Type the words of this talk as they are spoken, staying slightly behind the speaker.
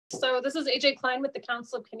So this is AJ Klein with the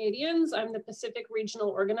Council of Canadians. I'm the Pacific Regional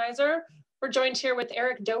Organizer. We're joined here with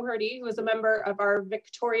Eric Doherty, who is a member of our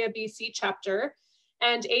Victoria, BC chapter,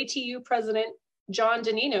 and ATU President John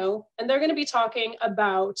Nino, and they're going to be talking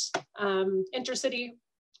about intercity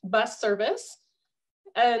bus service,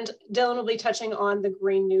 and Dylan will be touching on the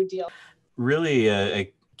Green New Deal. Really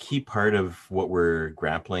a key part of what we're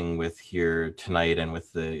grappling with here tonight and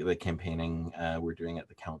with the campaigning we're doing at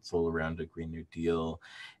the council around a Green New Deal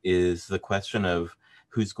is the question of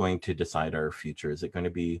who's going to decide our future. Is it going to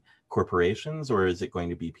be corporations or is it going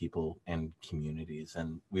to be people and communities?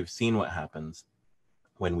 And we've seen what happens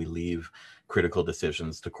when we leave critical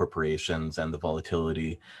decisions to corporations and the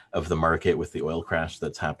volatility of the market with the oil crash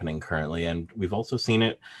that's happening currently. And we've also seen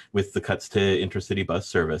it with the cuts to intercity bus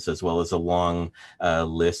service, as well as a long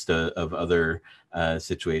list of other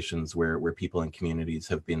situations where people and communities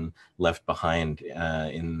have been left behind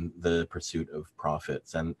in the pursuit of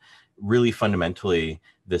profits. And really fundamentally,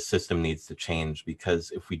 this system needs to change, because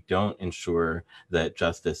if we don't ensure that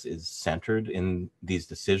justice is centered in these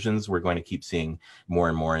decisions, we're going to keep seeing more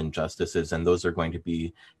and more injustices, and those are going to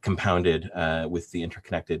be compounded with the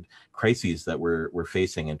interconnected crises that we're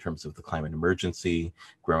facing in terms of the climate emergency,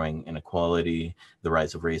 growing inequality, the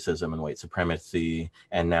rise of racism and white supremacy,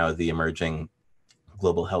 and now the emerging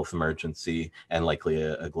global health emergency and likely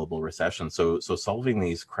a global recession. So solving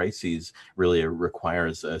these crises really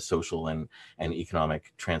requires a social and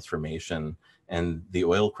economic transformation. And the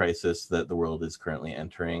oil crisis that the world is currently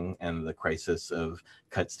entering and the crisis of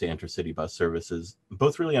cuts to intercity bus services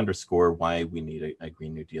both really underscore why we need a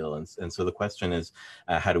Green New Deal. And so the question is,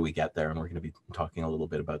 how do we get there? And we're going to be talking a little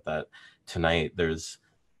bit about that tonight. There's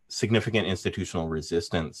significant institutional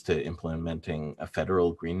resistance to implementing a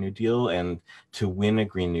federal Green New Deal, and to win a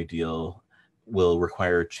Green New Deal will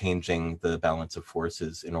require changing the balance of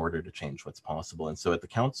forces in order to change what's possible. And so at the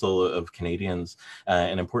Council of Canadians,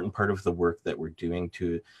 an important part of the work that we're doing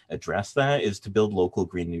to address that is to build local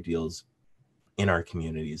Green New Deals in our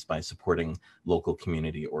communities by supporting local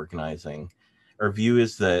community organizing. Our view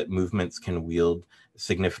is that movements can wield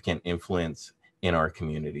significant influence in our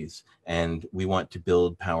communities, and we want to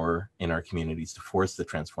build power in our communities to force the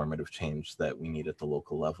transformative change that we need at the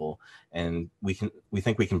local level. And we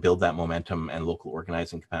think we can build that momentum and local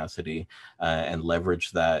organizing capacity and leverage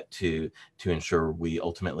that to ensure we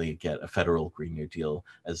ultimately get a federal Green New Deal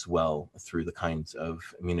as well, through the kinds of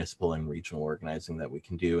municipal and regional organizing that we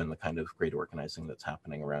can do and the kind of great organizing that's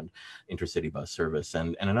happening around intercity bus service.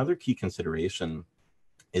 And another key consideration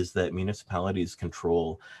is that municipalities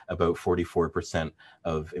control about 44%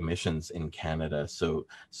 of emissions in Canada. So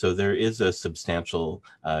there is a substantial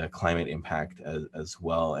climate impact as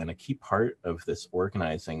well. And a key part of this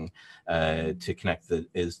organizing to connect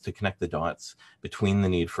the dots between the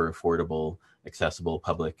need for affordable, accessible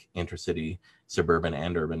public intercity, suburban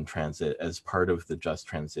and urban transit as part of the just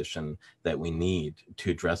transition that we need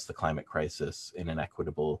to address the climate crisis in an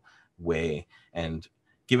equitable way. And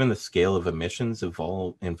given the scale of emissions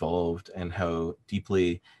involved and how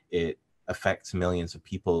deeply it affects millions of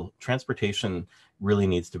people, transportation really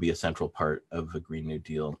needs to be a central part of a Green New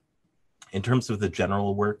Deal. In terms of the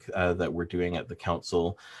general work that we're doing at the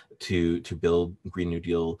council to build Green New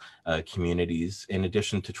Deal communities, in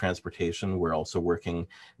addition to transportation, we're also working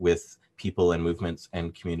with people and movements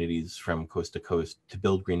and communities from coast to coast to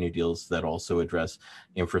build Green New Deals that also address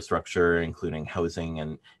infrastructure, including housing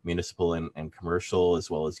and municipal and commercial,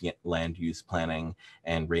 as well as land use planning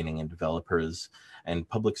and reining in developers, and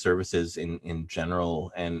public services in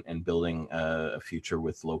general, and building a future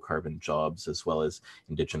with low carbon jobs, as well as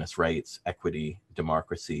Indigenous rights, equity,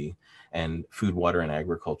 democracy, and food, water, and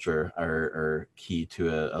agriculture are key to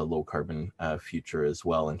a low carbon future as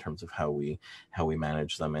well, in terms of how we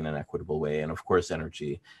manage them in an equitable way, and of course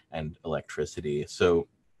energy and electricity. So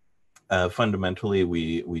fundamentally,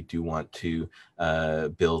 we do want to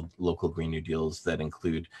build local Green New Deals that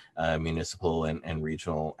include municipal and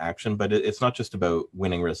regional action, but it's not just about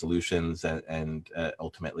winning resolutions and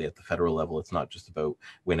ultimately at the federal level, it's not just about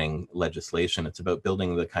winning legislation, it's about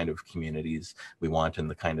building the kind of communities we want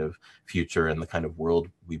and the kind of future and the kind of world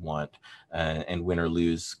we want, and win or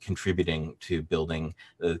lose, contributing to building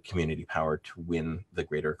the community power to win the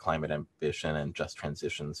greater climate ambition and just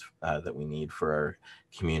transitions that we need for our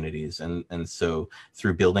communities. And so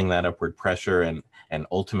through building that upward pressure and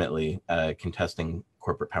ultimately contesting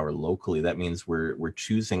corporate power locally, that means we're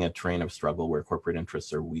choosing a terrain of struggle where corporate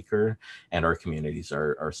interests are weaker and our communities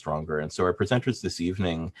are stronger. And so our presenters this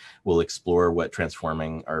evening will explore what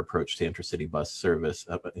transforming our approach to intercity bus service,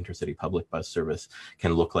 intercity public bus service,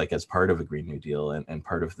 can look like as part of a Green New Deal and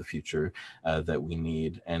part of the future that we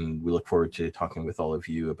need. And we look forward to talking with all of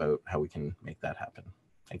you about how we can make that happen.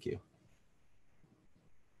 Thank you.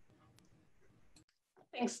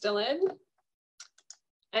 Thanks, Dylan.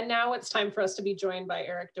 And now it's time for us to be joined by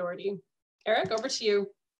Eric Doherty. Eric, over to you.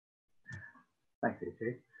 Thanks,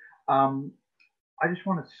 AJ. I just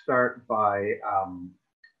want to start by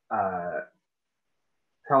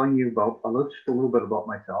telling you about just a little bit about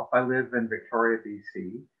myself. I live in Victoria,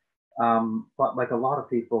 BC, but like a lot of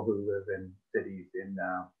people who live in cities in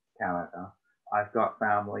Canada, I've got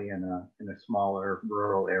family in a smaller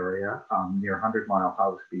rural area near 100 Mile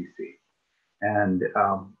House, BC. And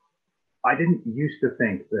I didn't used to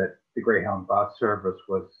think that the Greyhound bus service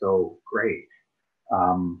was so great.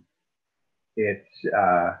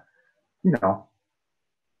 You know,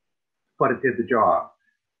 but it did the job.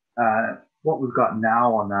 What we've got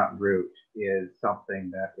now on that route is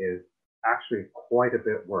something that is actually quite a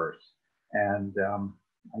bit worse. And I'm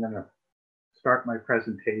going to start my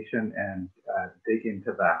presentation and dig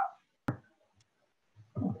into that.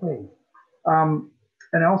 Okay.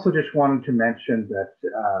 And I also just wanted to mention that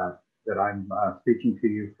that I'm speaking to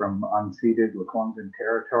you from unceded Lekwungen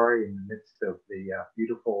territory in the midst of the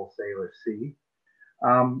beautiful Salish Sea.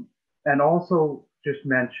 And also just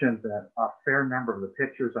mention that a fair number of the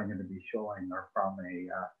pictures I'm going to be showing are from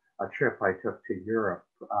a trip I took to Europe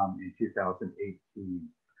in 2018,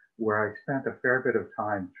 where I spent a fair bit of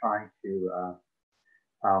time trying to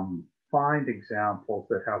find examples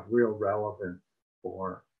that have real relevance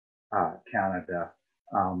for Canada,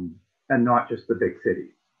 and not just the big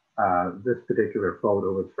cities. This particular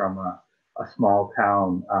photo is from a small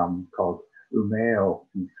town called Umeå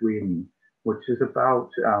in Sweden, which is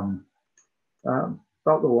about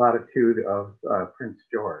the latitude of Prince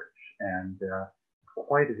George, and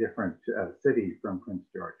quite a different city from Prince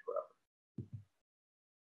George,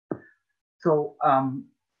 however. So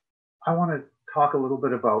I want to talk a little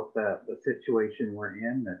bit about the situation we're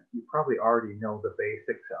in that you probably already know the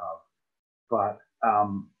basics of, but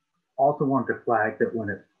also want to flag that when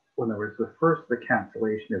there was the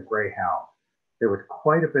cancellation of Greyhound, there was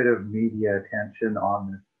quite a bit of media attention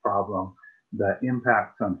on this problem, the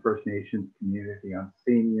impacts on First Nations community, on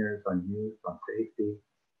seniors, on youth, on safety.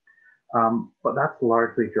 But that's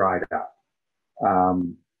largely dried up.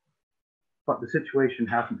 But the situation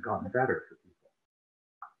hasn't gotten better for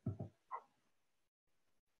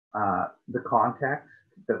people. The context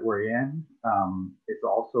that we're in is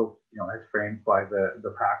also, as framed by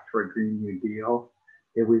the Pact for a Green New Deal,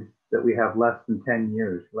 it was that we have less than 10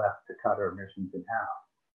 years left to cut our emissions in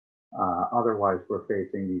half. Otherwise, we're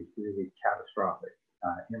facing these really catastrophic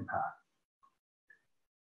impacts.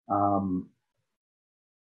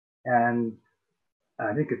 And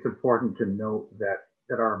I think it's important to note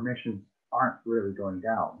that our emissions aren't really going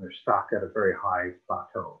down. They're stuck at a very high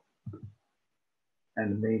plateau.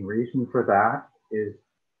 And the main reason for that is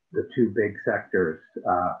the two big sectors,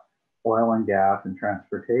 oil and gas and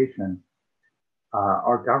transportation.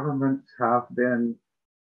 Our governments have been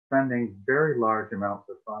spending very large amounts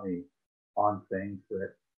of money on things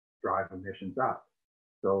that drive emissions up.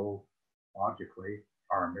 So logically,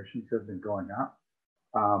 our emissions have been going up.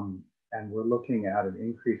 And we're looking at an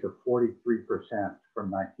increase of 43%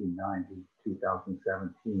 from 1990 to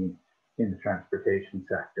 2017 in the transportation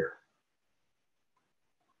sector.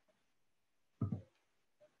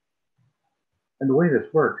 And the way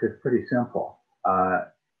this works is pretty simple.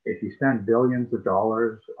 If you spend billions of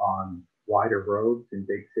dollars on wider roads in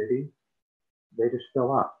big cities, they just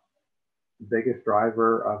fill up. The biggest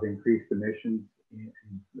driver of increased emissions in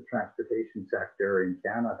the transportation sector in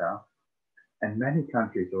Canada and many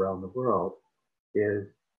countries around the world is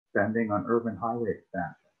spending on urban highway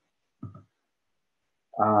expansion.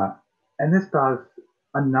 And this does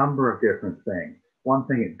a number of different things. One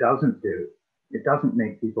thing it doesn't do, it doesn't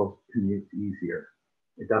make people's commutes easier.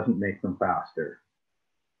 It doesn't make them faster.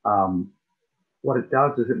 What it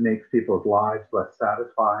does is it makes people's lives less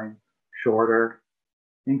satisfying, shorter,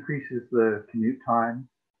 increases the commute time,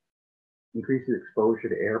 increases exposure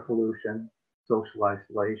to air pollution, social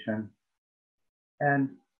isolation, and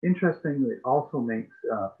interestingly, it also makes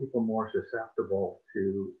people more susceptible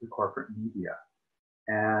to the corporate media.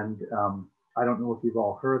 And I don't know if you've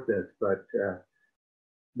all heard this, but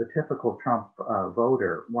the typical Trump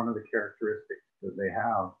voter, one of the characteristics that they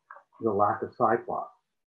have is a lack of sidewalks.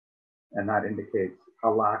 And that indicates a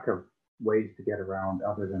lack of ways to get around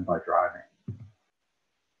other than by driving.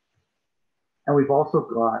 And we've also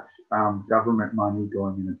got government money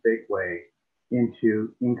going in a big way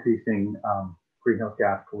into increasing greenhouse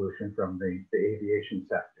gas pollution from the aviation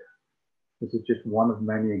sector. This is just one of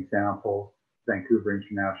many examples. Vancouver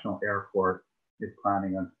International Airport is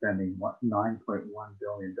planning on spending $9.1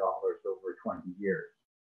 billion over 20 years.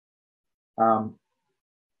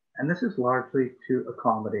 And this is largely to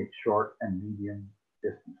accommodate short and medium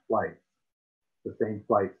distance flights, the same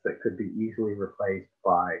flights that could be easily replaced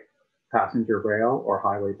by passenger rail or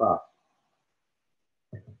highway bus.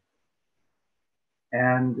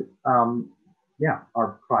 And yeah,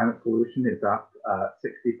 our climate pollution is up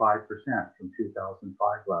 65% from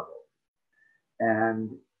 2005 levels.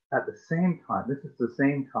 And at the same time, this is the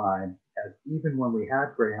same time as even when we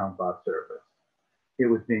had Greyhound bus service, it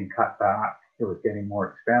was being cut back, it was getting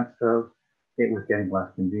more expensive, it was getting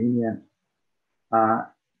less convenient.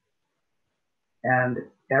 And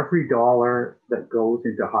every dollar that goes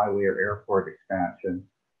into highway or airport expansion,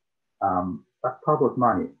 that's public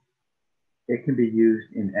money. It can be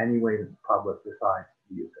used in any way that the public decides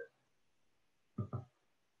to use it.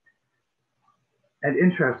 And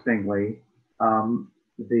interestingly,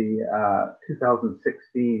 the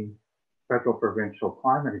 2016 Federal Provincial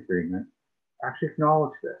Climate Agreement actually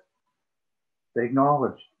acknowledged this. They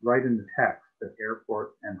acknowledged right in the text that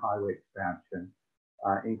airport and highway expansion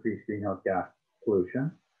increase greenhouse gas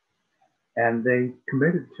pollution. And they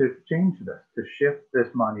committed to change this, to shift this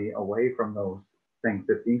money away from those things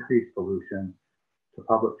that increase pollution to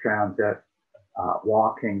public transit,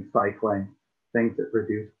 walking, cycling, things that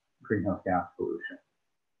reduce greenhouse gas pollution.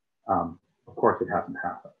 Of course, it hasn't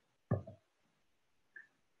happened.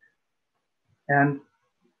 And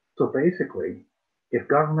so basically, if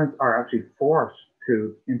governments are actually forced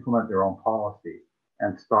to implement their own policy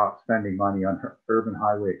and stop spending money on urban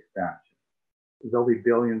highway expansion, there'll be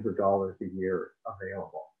billions of dollars a year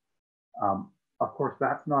available. Of course,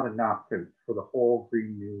 that's not enough for the whole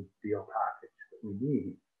Green New Deal package that we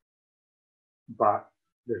need, but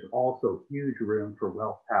there's also huge room for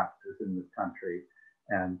wealth taxes in this country.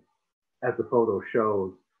 And as the photo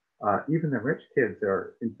shows, even the rich kids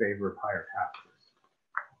are in favor of higher taxes.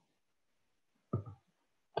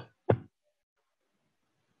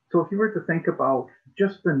 So if you were to think about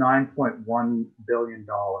just the $9.1 billion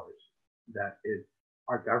that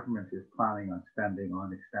our government is planning on spending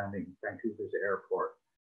on expanding Vancouver's airport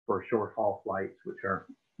for short haul flights, which are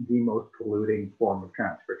the most polluting form of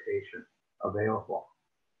transportation available,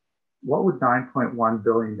 what would $9.1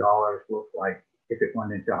 billion look like if it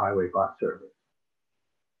went into highway bus service?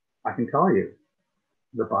 I can tell you,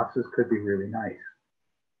 the buses could be really nice.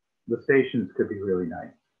 The stations could be really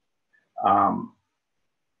nice.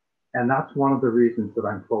 And that's one of the reasons that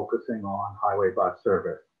I'm focusing on highway bus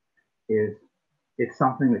service, is it's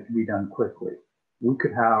something that can be done quickly. We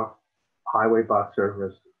could have highway bus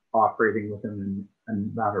service operating within a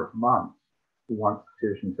matter of months once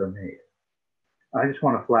decisions are made. I just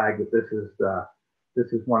want to flag that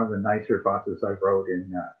this is one of the nicer buses I rode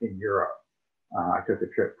in Europe. I took a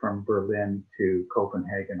trip from Berlin to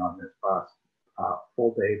Copenhagen on this bus,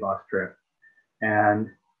 full day bus trip, and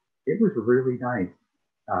it was really nice.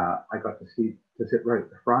 I got to sit right at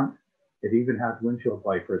the front. It even has windshield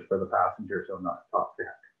wipers for the passengers on the top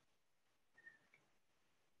deck.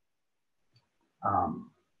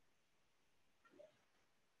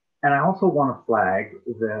 And I also want to flag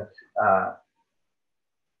that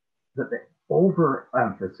that the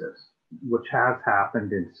overemphasis, which has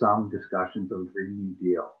happened in some discussions of the Green New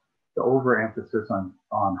Deal, the overemphasis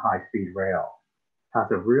on high-speed rail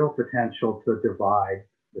has a real potential to divide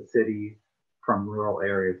the cities from rural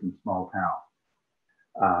areas and small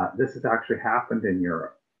towns. This has actually happened in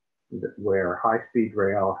Europe, where high-speed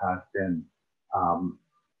rail has been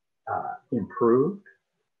improved,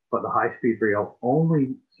 but the high-speed rail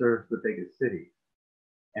only serves the biggest cities,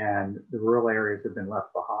 and the rural areas have been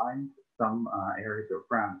left behind. Some areas of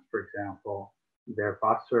France, for example, their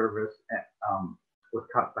bus service was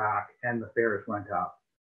cut back and the fares went up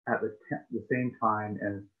at the same time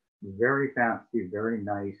as very fancy, very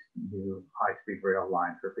nice new high-speed rail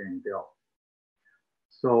lines are being built.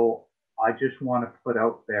 So I just want to put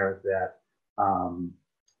out there that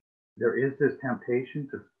there is this temptation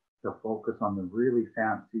to focus on the really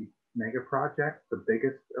fancy mega projects, the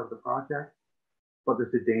biggest of the projects, but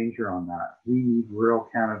there's a danger on that. We need rural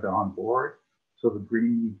Canada on board, so the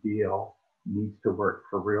Green New Deal needs to work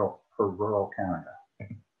for rural Canada.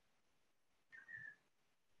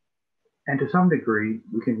 And to some degree,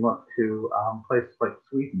 we can look to places like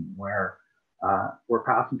Sweden, where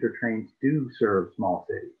passenger trains do serve small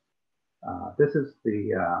cities. This is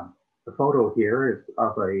the photo here is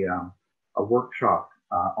of a workshop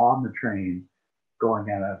on the train going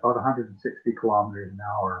at about 160 kilometers an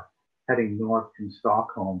hour, heading north from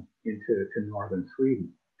Stockholm into northern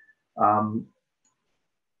Sweden.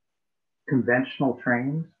 Conventional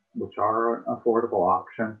trains, which are an affordable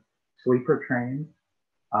option, sleeper trains,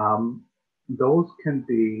 those can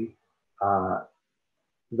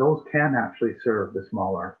actually serve the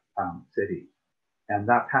smaller cities. And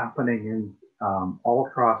that's happening in all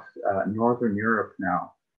across Northern Europe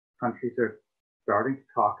now. Countries are starting to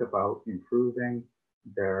talk about improving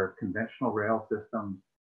their conventional rail systems,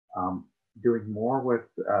 doing more with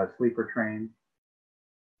sleeper trains,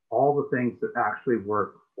 all the things that actually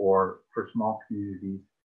work for small communities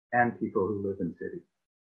and people who live in cities.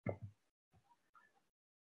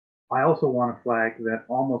 I also want to flag that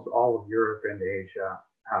almost all of Europe and Asia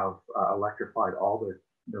have electrified all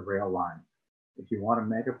the rail lines. If you want a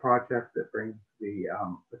mega project that brings the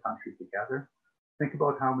country together, think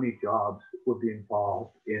about how many jobs would be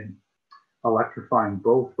involved in electrifying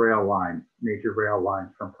both rail lines, major rail lines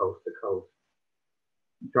from coast to coast.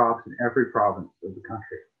 Jobs in every province of the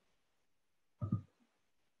country.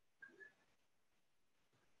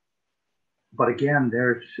 But again,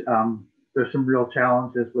 there's some real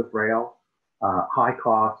challenges with rail, high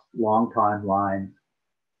costs, long timelines,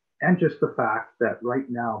 and just the fact that right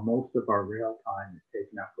now, most of our rail time is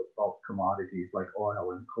taken up with bulk commodities like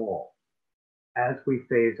oil and coal. As we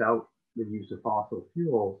phase out the use of fossil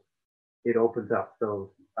fuels, it opens up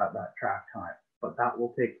that track time. But that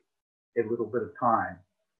will take a little bit of time,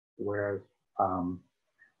 whereas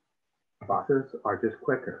buses are just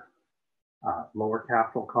quicker. Lower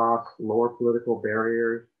capital costs, lower political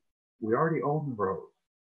barriers. We already own the roads.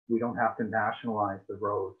 We don't have to nationalize the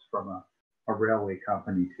roads from a railway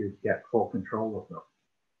company to get full control of them.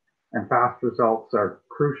 And fast results are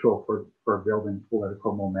crucial for building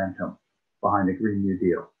political momentum behind the Green New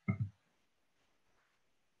Deal.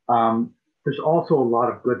 There's also a lot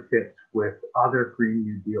of good fits with other Green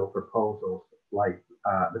New Deal proposals, like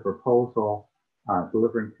the proposal,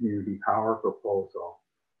 Delivering Community Power proposal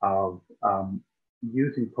of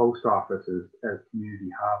using post offices as community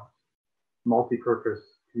hubs, multi-purpose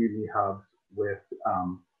community hubs with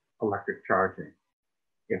electric charging.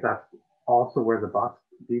 If that's also where the bus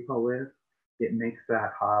depot is, it makes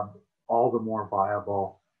that hub all the more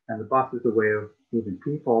viable. And the bus is a way of moving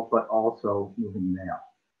people, but also moving mail.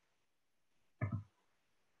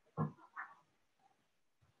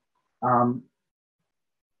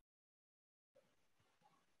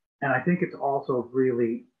 And I think it's also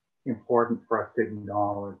really important for us to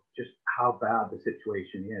acknowledge just how bad the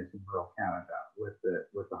situation is in rural Canada with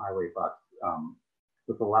the highway bus,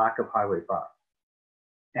 with the lack of highway bus,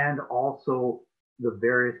 and also the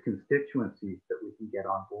various constituencies that we can get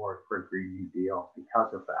on board for a Green New Deal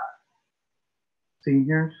because of that.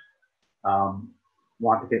 Seniors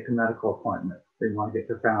want to get to medical appointments. They want to get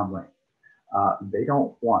to family. They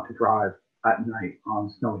don't want to drive at night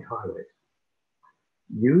on snowy highways.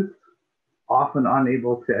 Youth, often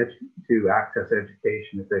unable to access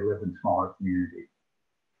education if they live in smaller communities.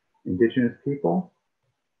 Indigenous people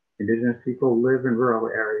live in rural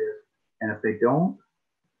areas, and if they don't,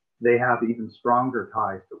 they have even stronger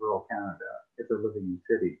ties to rural Canada if they're living in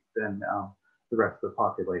cities than the rest of the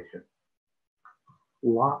population.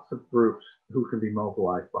 Lots of groups who can be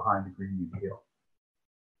mobilized behind the Green New Deal.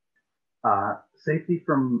 Safety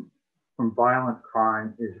from violent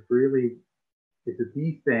crime is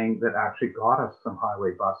the thing that actually got us some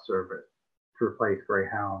highway bus service to replace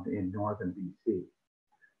Greyhound in northern BC.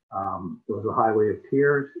 It was a highway of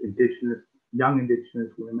tears, young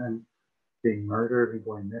Indigenous women being murdered and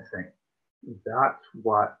going missing. That's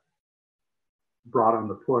what brought on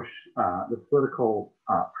the push, the political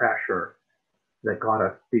pressure that got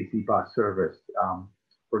us BC bus service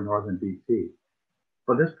for northern BC.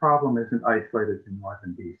 But this problem isn't isolated to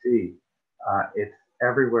northern BC. It's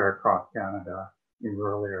everywhere across Canada in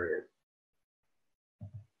rural areas.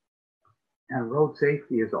 And road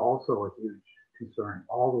safety is also a huge concern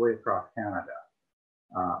all the way across Canada.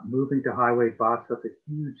 Moving to highway bus, that's a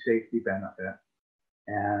huge safety benefit.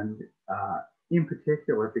 And in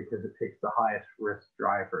particular, because it takes the highest risk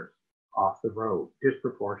drivers off the road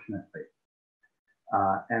disproportionately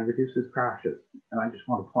and reduces crashes. And I just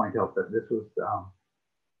want to point out that this was,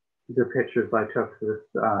 these are pictures I took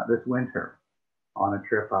this winter on a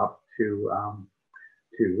trip up to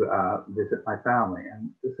visit my family. And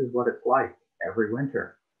this is what it's like every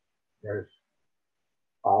winter. There's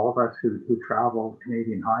all of us who travel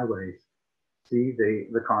Canadian highways see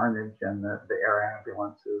the carnage and the air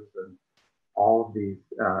ambulances and all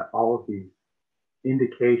of these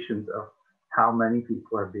indications of how many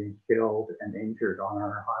people are being killed and injured on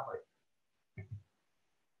our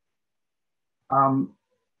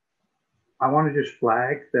I want to just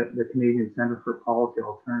flag that the Canadian Centre for Policy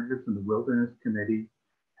Alternatives and the Wilderness Committee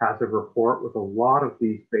has a report with a lot of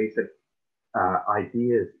these basic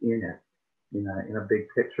ideas in it, in a big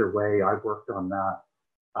picture way. I worked on that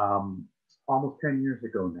almost 10 years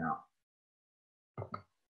ago now.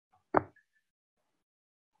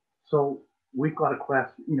 So we've got a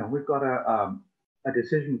question, we've got a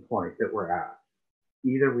decision point that we're at.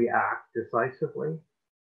 Either we act decisively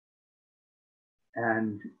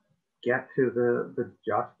and get to the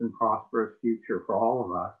just and prosperous future for all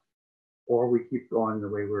of us, or we keep going the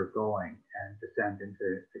way we're going and descend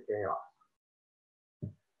into chaos.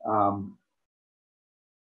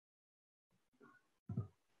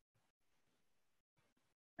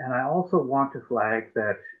 And I also want to flag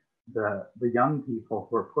that the young people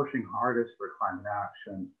who are pushing hardest for climate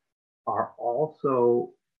action are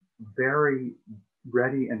also very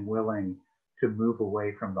ready and willing to move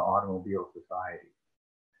away from the automobile society.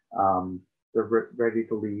 They're ready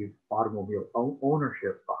to leave automobile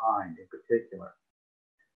ownership behind in particular.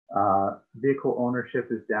 Vehicle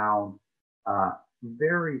ownership is down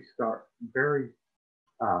very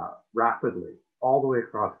rapidly all the way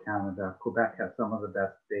across Canada. Quebec has some of the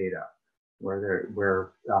best data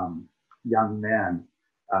where young men,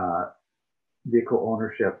 vehicle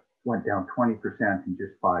ownership went down 20% in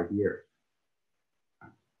just 5 years.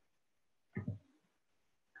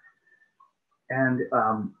 And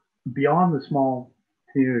beyond the small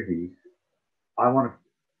communities, I want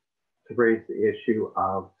to raise the issue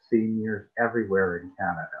of seniors everywhere in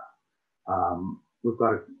Canada. We've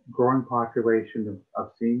got a growing population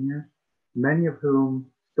of seniors, many of whom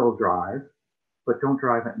still drive, but don't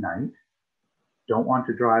drive at night, don't want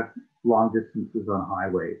to drive long distances on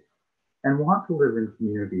highways, and want to live in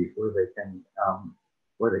communities where they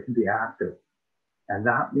can be active. And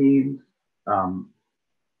that means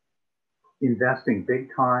investing big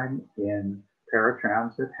time in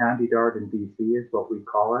paratransit. Handy Dart in BC is what we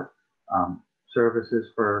call it.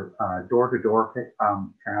 Services for door-to-door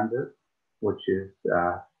transit, which is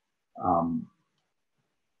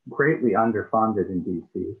greatly underfunded in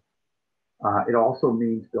BC. It also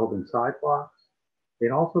means building sidewalks.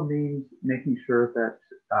 It also means making sure that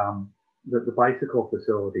the bicycle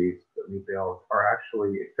facilities that we build are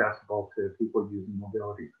actually accessible to people using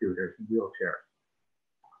mobility scooters and wheelchairs.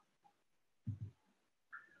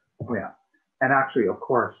 Yeah, and actually, of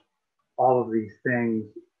course, all of these things,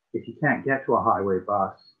 if you can't get to a highway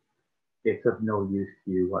bus, it's of no use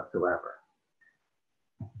to you whatsoever.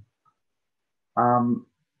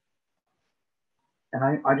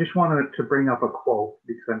 And I just wanted to bring up a quote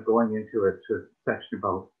because I'm going into a section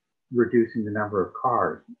about reducing the number of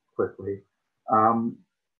cars quickly,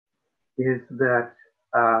 is that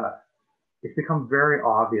it's become very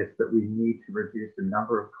obvious that we need to reduce the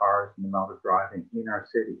number of cars and the amount of driving in our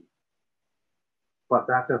cities. But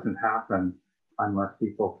that doesn't happen unless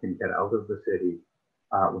people can get out of the city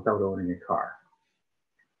without owning a car.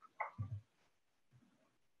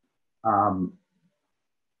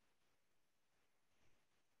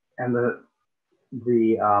 And the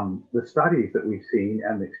studies that we've seen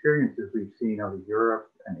and the experiences we've seen out of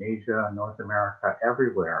Europe and Asia and North America,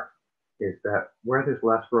 everywhere, is that where there's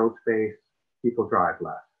less road space, people drive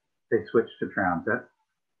less. They switch to transit.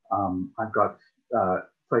 I've got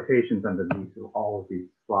citations underneath all of these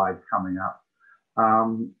slides coming up.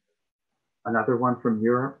 Another one from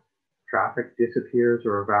Europe, traffic disappears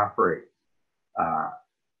or evaporates.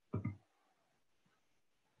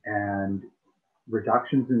 And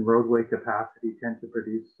reductions in roadway capacity tend to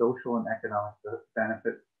produce social and economic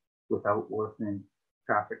benefits without worsening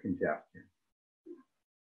traffic congestion.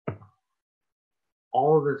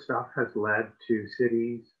 All of this stuff has led to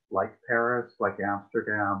cities like Paris, like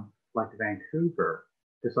Amsterdam, like Vancouver,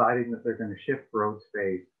 deciding that they're going to shift road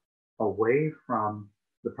space away from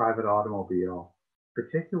the private automobile,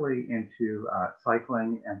 particularly into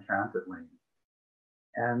cycling and transit lanes.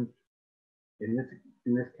 And in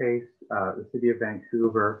this case, the city of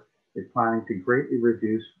Vancouver is planning to greatly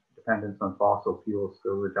reduce dependence on fossil fuels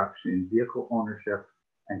through a reduction in vehicle ownership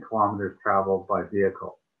and kilometers traveled by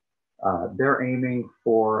vehicle. They're aiming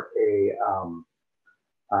for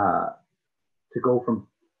to go from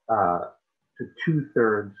to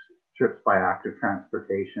 2/3 trips by active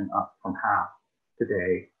transportation, up from half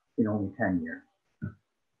today in only 10 years.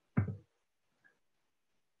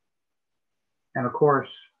 And of course,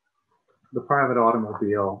 the private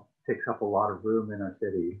automobile takes up a lot of room in our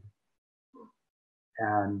cities,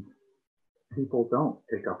 and people don't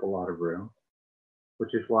take up a lot of room,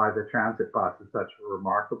 which is why the transit bus is such a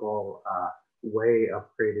remarkable way of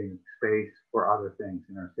creating space for other things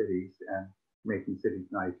in our cities and making cities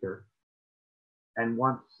nicer. And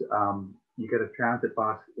once you get a transit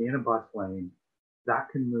bus in a bus lane, that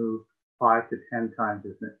can move 5 to 10 times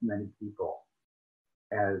as many people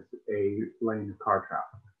as a lane of car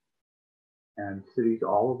traffic. And cities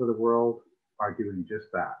all over the world are doing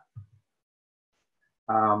just that.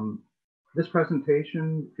 This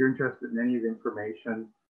presentation, if you're interested in any of the information,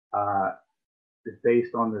 is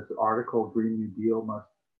based on this article, Green New Deal Must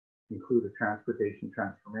Include a Transportation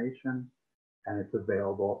Transformation, and it's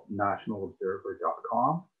available at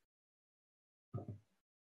nationalobserver.com.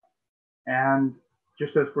 And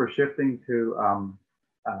just as we're shifting to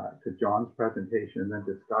John's presentation and then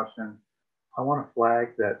discussion, I want to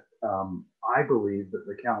flag that I believe that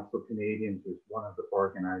the Council of Canadians is one of the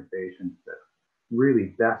organizations that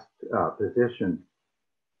really best positioned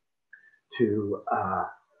to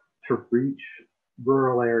reach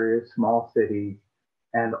rural areas, small cities,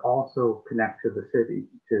 and also connect to the city,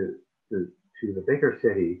 to the bigger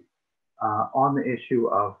cities on the issue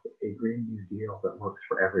of a Green New Deal that works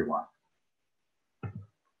for everyone.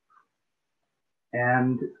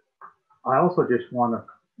 And I also just want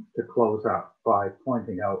to close up by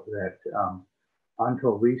pointing out that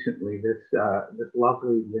until recently, this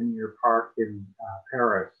lovely linear park in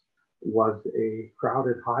Paris was a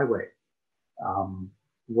crowded highway.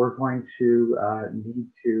 We're going to need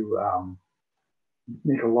to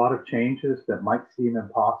make a lot of changes that might seem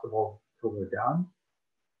impossible till they're done,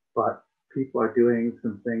 but people are doing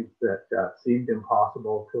some things that seemed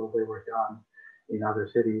impossible till they were done in other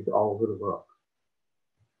cities all over the world.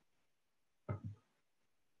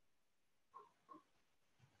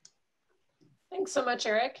 Thanks so much,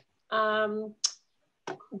 Eric. John,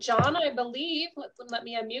 I believe, let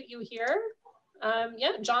me unmute you here.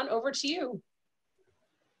 Yeah, John, over to you.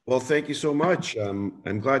 Well, thank you so much.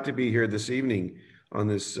 I'm glad to be here this evening on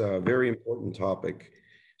this very important topic.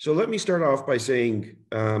 So let me start off by saying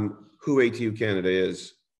who ATU Canada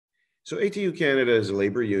is. So ATU Canada is a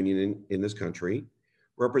labor union in this country,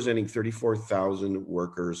 representing 34,000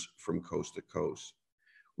 workers from coast to coast.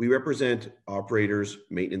 We represent operators,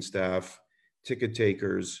 maintenance staff, ticket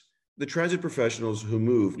takers, the transit professionals who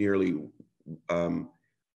move nearly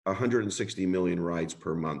 160 million rides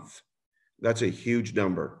per month. That's a huge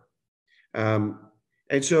number. And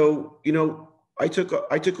so, you know, I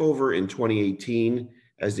took over in 2018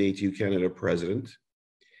 as the ATU Canada president.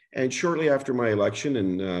 And shortly after my election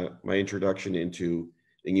and my introduction into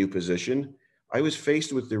a new position, I was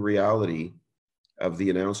faced with the reality of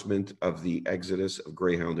the announcement of the exodus of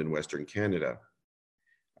Greyhound in Western Canada.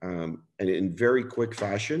 And in very quick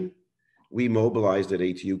fashion, we mobilized at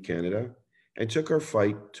ATU Canada and took our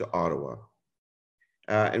fight to Ottawa.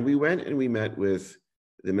 And we went and we met with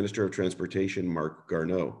the Minister of Transportation, Marc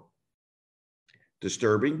Garneau.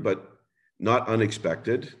 Disturbing, but not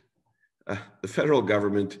unexpected. The federal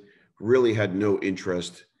government really had no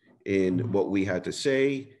interest in what we had to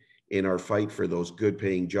say, in our fight for those good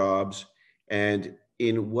paying jobs, and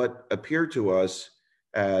in what appeared to us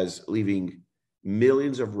as leaving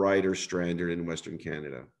millions of riders stranded in Western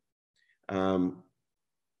Canada.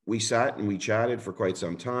 We sat and we chatted for quite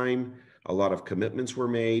some time. A lot of commitments were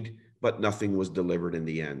made, but nothing was delivered in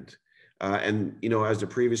the end. And, you know, as the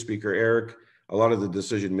previous speaker, Eric, a lot of the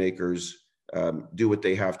decision makers do what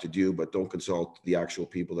they have to do, but don't consult the actual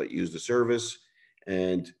people that use the service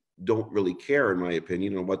and don't really care, in my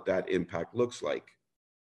opinion, on what that impact looks like.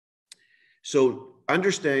 So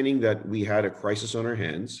understanding that we had a crisis on our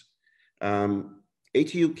hands,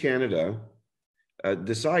 ATU Canada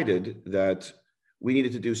decided that we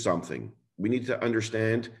needed to do something. We needed to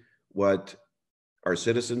understand what our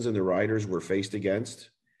citizens and the riders were faced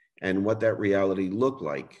against and what that reality looked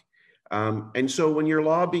like. And so when you're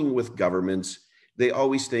lobbying with governments, they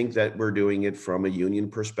always think that we're doing it from a union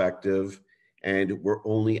perspective and we're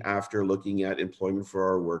only after looking at employment for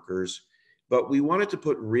our workers. But we wanted to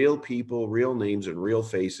put real people, real names, and real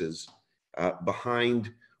faces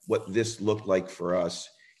behind what this looked like for us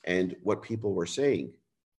and what people were saying.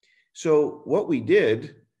 So what we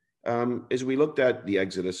did is we looked at the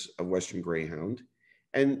exodus of Western Greyhound,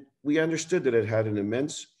 and we understood that it had an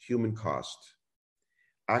immense human cost.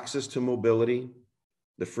 Access to mobility,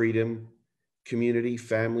 the freedom, community,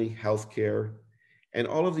 family, healthcare, and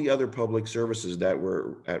all of the other public services that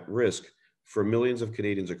were at risk for millions of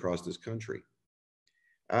Canadians across this country.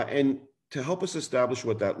 And to help us establish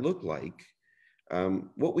what that looked like,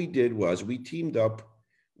 what we did was we teamed up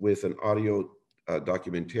with an audio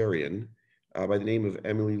documentarian by the name of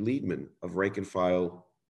Emily Liedman of Rank and File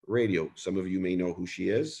Radio. Some of you may know who she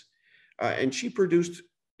is. And she produced,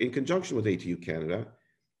 in conjunction with ATU Canada,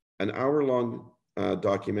 an hour-long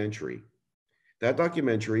documentary. That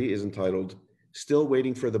documentary is entitled Still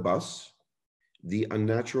Waiting for the Bus, The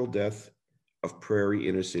Unnatural Death of Prairie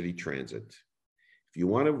Inner City Transit. If you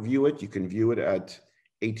want to view it, you can view it at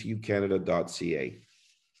atucanada.ca.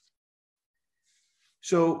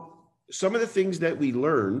 So some of the things that we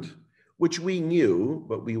learned, which we knew,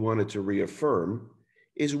 but we wanted to reaffirm,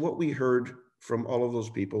 is what we heard from all of those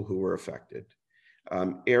people who were affected.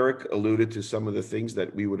 Eric alluded to some of the things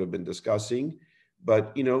that we would have been discussing,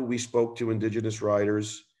 but we spoke to Indigenous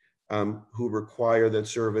riders who require that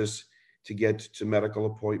service to get to medical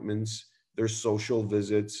appointments, their social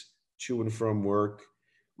visits to and from work.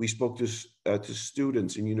 We spoke to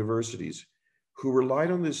students in universities who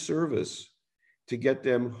relied on this service to get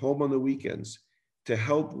them home on the weekends, to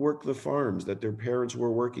help work the farms that their parents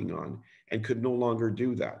were working on and could no longer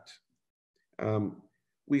do that.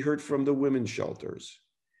 We heard from the women's shelters,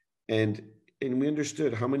 and we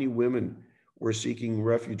understood how many women were seeking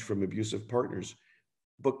refuge from abusive partners,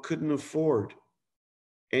 but couldn't afford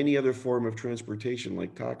any other form of transportation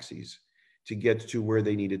like taxis to get to where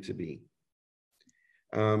they needed to be.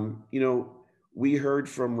 We heard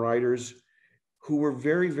from riders who were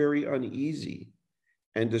very, very uneasy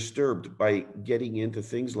and disturbed by getting into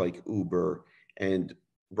things like Uber and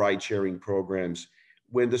ride-sharing programs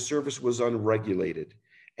when the service was unregulated.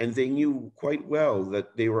 And they knew quite well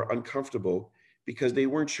that they were uncomfortable because they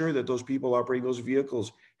weren't sure that those people operating those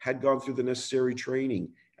vehicles had gone through the necessary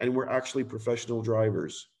training and were actually professional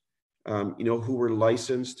drivers, who were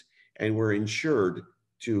licensed and were insured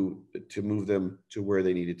to move them to where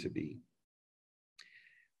they needed to be.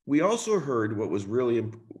 We also heard what was really,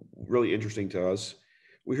 really interesting to us.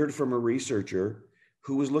 We heard from a researcher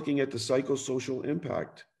who was looking at the psychosocial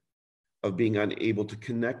impact of being unable to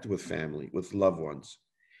connect with family, with loved ones,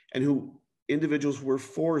 and who individuals were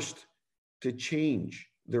forced to change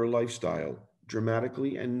their lifestyle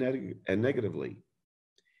dramatically and negatively.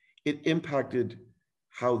 It impacted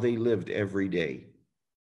how they lived every day.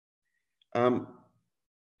 And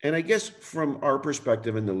I guess from our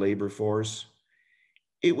perspective in the labor force,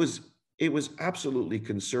 it was absolutely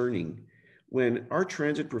concerning when our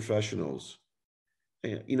transit professionals,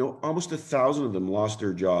 almost 1,000 of them lost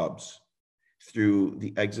their jobs through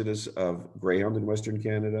the exodus of Greyhound in Western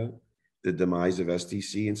Canada, the demise of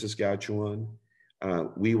STC in Saskatchewan.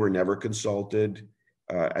 We were never consulted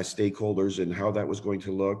as stakeholders in how that was going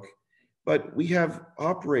to look. But we have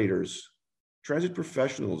operators, transit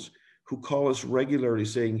professionals who call us regularly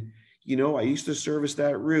saying, I used to service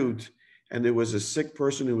that route and there was a sick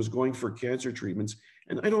person who was going for cancer treatments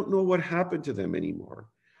and I don't know what happened to them anymore.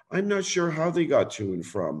 I'm not sure how they got to and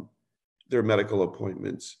from their medical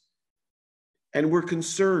appointments. And we're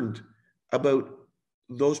concerned about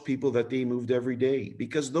those people that they moved every day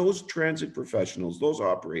because those transit professionals, those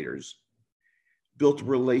operators, built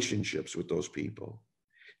relationships with those people.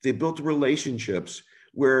 They built relationships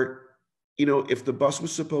where, if the bus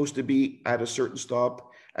was supposed to be at a certain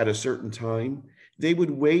stop at a certain time, they would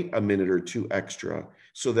wait a minute or two extra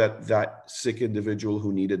so that that sick individual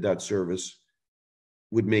who needed that service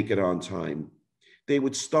would make it on time. They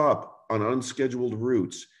would stop on unscheduled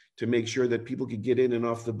routes to make sure that people could get in and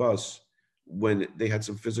off the bus when they had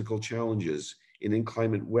some physical challenges in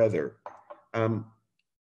inclement weather.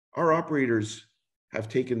 Our operators have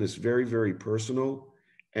taken this very, very personal,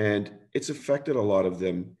 and it's affected a lot of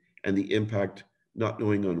them and the impact not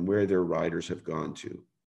knowing on where their riders have gone to.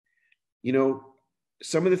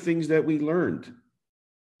 Some of the things that we learned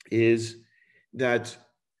is that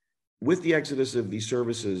with the exodus of these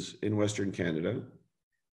services in Western Canada,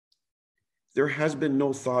 there has been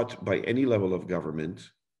no thought by any level of government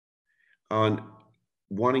on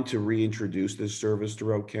wanting to reintroduce this service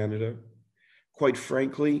throughout Canada. Quite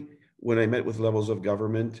frankly, when I met with levels of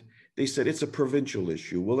government, they said it's a provincial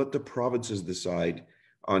issue. We'll let the provinces decide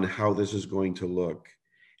on how this is going to look.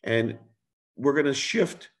 And we're going to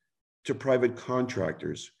shift to private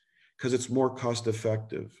contractors because it's more cost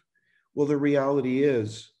effective. Well, the reality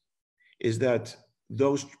is that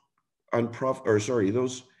those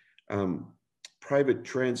private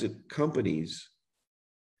transit companies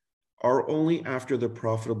are only after the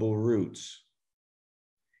profitable routes.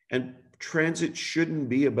 And transit shouldn't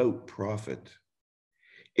be about profit.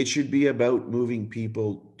 It should be about moving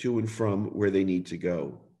people to and from where they need to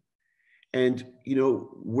go. And,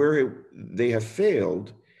 where they have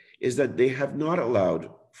failed is that they have not allowed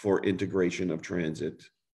for integration of transit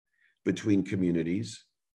between communities.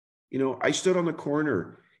 I stood on the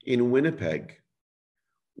corner in Winnipeg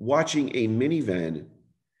watching a minivan,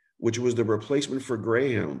 which was the replacement for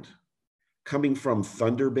Greyhound, coming from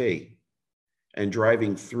Thunder Bay and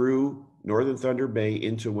driving through Northern Thunder Bay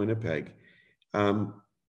into Winnipeg. And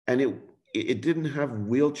it didn't have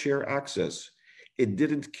wheelchair access. it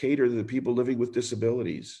didn't cater to the people living with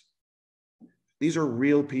disabilities. These are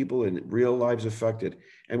real people and real lives affected.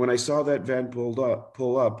 And when I saw that van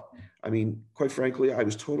pull up, I mean, quite frankly, I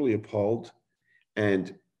was totally appalled.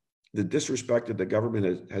 And the disrespect that the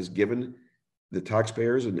government has given the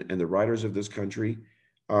taxpayers and the riders of this country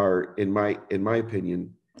are, in my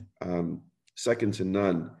opinion, second to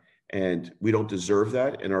none. And we don't deserve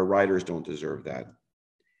that, and our riders don't deserve that.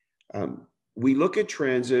 We look at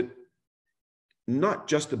transit not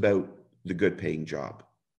just about the good paying job.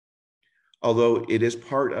 Although it is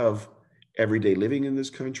part of everyday living in this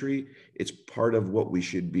country, it's part of what we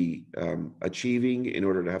should be achieving in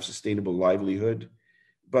order to have sustainable livelihood.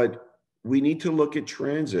 But we need to look at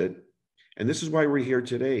transit, and this is why we're here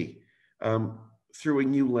today, through a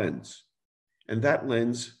new lens. And that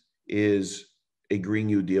lens is a Green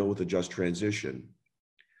New Deal with a just transition.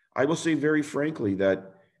 I will say very frankly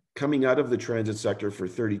that coming out of the transit sector for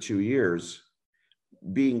 32 years,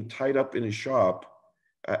 being tied up in a shop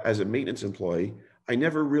as a maintenance employee, I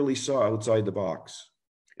never really saw outside the box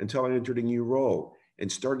until I entered a new role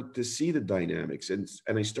and started to see the dynamics. And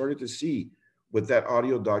I started to see what that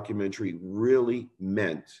audio documentary really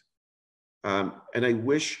meant. And I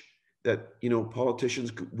wish that, you know,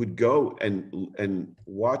 politicians would go and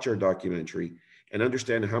watch our documentary and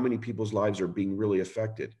understand how many people's lives are being really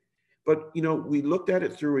affected. But, you know, we looked at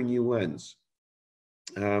it through a new lens.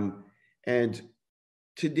 And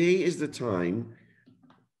today is the time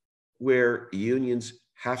where unions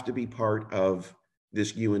have to be part of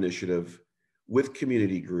this new initiative with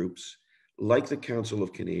community groups like the Council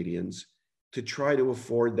of Canadians to try to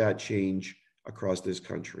afford that change across this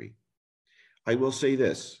country. I will say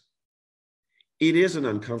this, it is an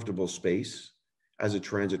uncomfortable space as a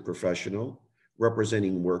transit professional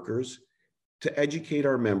representing workers to educate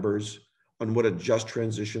our members on what a just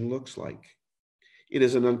transition looks like. It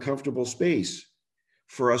is an uncomfortable space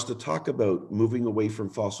for us to talk about moving away from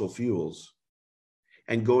fossil fuels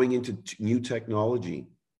and going into new technology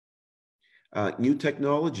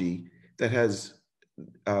that has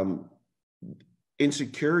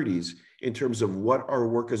insecurities in terms of what our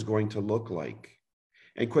work is going to look like.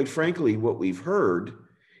 And quite frankly, what we've heard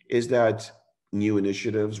is that new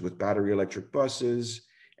initiatives with battery electric buses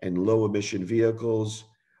and low emission vehicles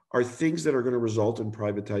are things that are going to result in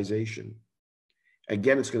privatization.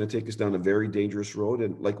 Again, it's going to take us down a very dangerous road,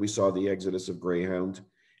 and like we saw the exodus of Greyhound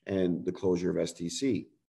and the closure of STC.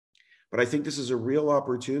 But I think this is a real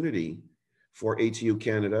opportunity for ATU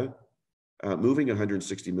Canada, moving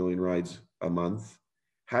 160 million rides a month,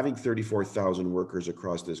 having 34,000 workers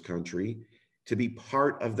across this country, to be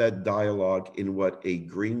part of that dialogue in what a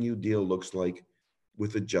Green New Deal looks like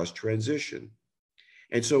with a just transition.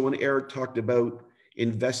 And so when Eric talked about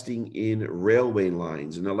investing in railway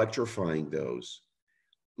lines and electrifying those,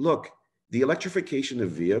 look, the electrification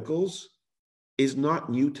of vehicles is not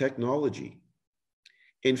new technology.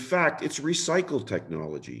 In fact, it's recycled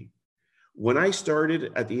technology. When I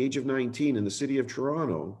started at the age of 19 in the city of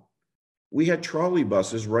Toronto, we had trolley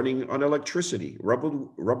buses running on electricity,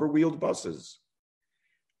 rubber-wheeled buses.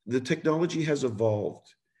 The technology has evolved.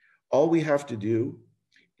 All we have to do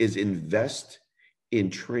is invest in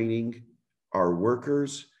training our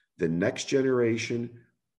workers, the next generation,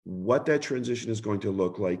 what that transition is going to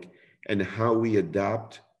look like, and how we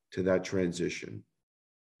adapt to that transition.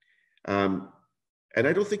 And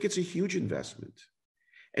I don't think it's a huge investment.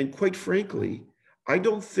 And quite frankly, I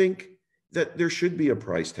don't think that there should be a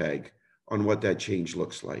price tag on what that change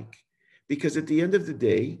looks like. Because at the end of the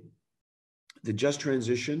day, the just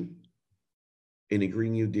transition in a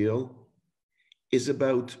Green New Deal is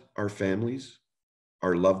about our families,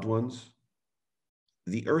 our loved ones,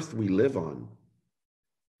 the earth we live on.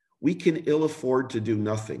 We can ill afford to do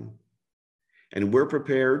nothing. And we're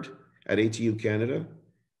prepared at ATU Canada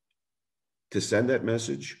to send that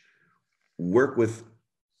message, work with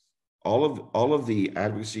all of the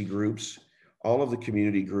advocacy groups, all of the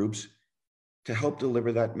community groups to help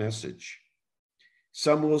deliver that message.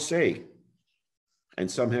 Some will say, and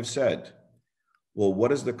some have said, well,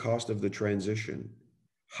 what is the cost of the transition?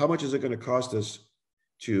 How much is it going to cost us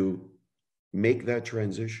to make that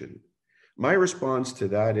transition? My response to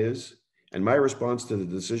that is, and my response to the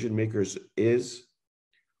decision makers is,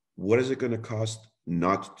 what is it going to cost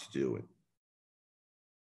not to do it?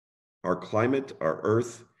 Our climate, our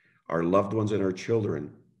earth, our loved ones, and our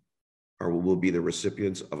children will be the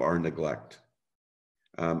recipients of our neglect.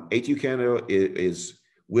 ATU Canada is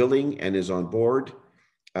willing and is on board.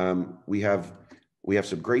 We have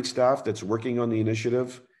some great staff that's working on the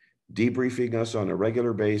initiative, debriefing us on a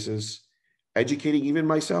regular basis, educating even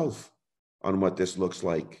myself on what this looks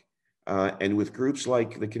like And with groups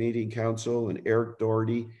like the Canadian Council and Eric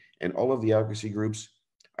Doherty and all of the advocacy groups,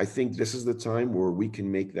 I think this is the time where we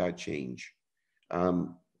can make that change.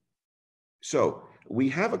 So we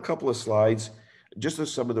have a couple of slides, just of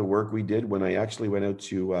some of the work we did when I actually went out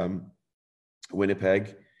to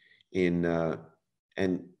Winnipeg and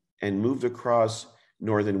moved across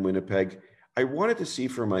northern Winnipeg. I wanted to see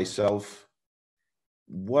for myself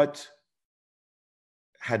what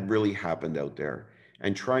had really happened out there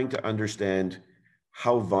and trying to understand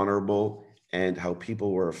how vulnerable and how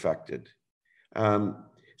people were affected.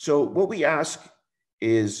 So what we ask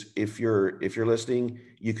is, if you're listening,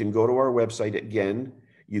 you can go to our website again.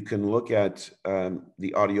 You can look at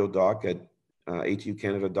the audio doc at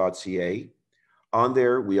atucanada.ca. On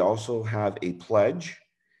there, we also have a pledge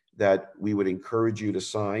that we would encourage you to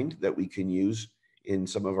sign that we can use in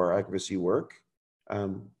some of our advocacy work.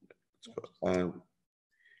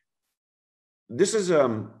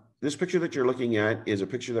 This picture that you're looking at is a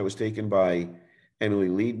picture that was taken by Emily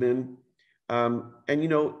Liebman. And you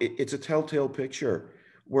know, it's a telltale picture.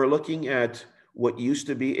 We're looking at what used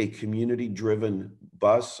to be a community-driven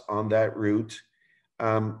bus on that route.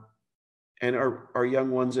 And our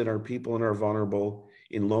young ones and our people and our vulnerable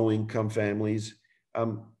in low-income families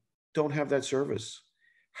don't have that service,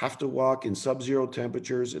 have to walk in sub-zero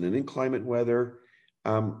temperatures and in inclement weather,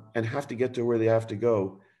 and have to get to where they have to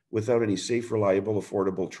go without any safe, reliable,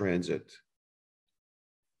 affordable transit.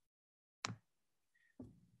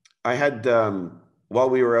 I had, while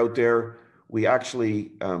we were out there, we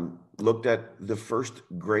actually looked at the first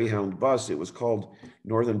Greyhound bus. It was called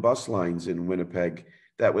Northern Bus Lines in Winnipeg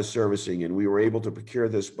that was servicing, and we were able to procure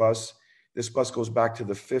this bus. This bus goes back to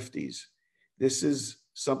the 50s. This is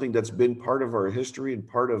something that's been part of our history and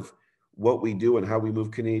part of what we do and how we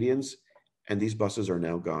move Canadians, and these buses are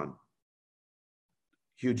now gone.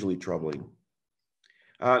 Hugely troubling.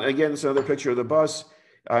 Again, it's another picture of the bus.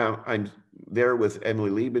 I'm there with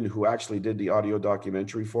Emily Liebman, who actually did the audio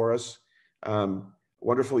documentary for us.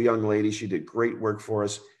 Wonderful young lady. She did great work for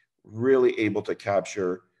us, really able to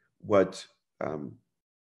capture what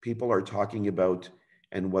people are talking about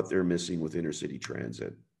and what they're missing with intercity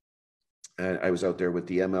transit. I was out there with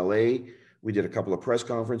the MLA. We did a couple of press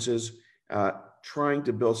conferences, trying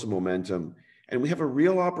to build some momentum. And we have a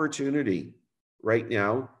real opportunity right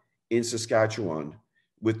now in Saskatchewan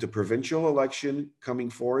with the provincial election coming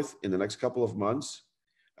forth in the next couple of months.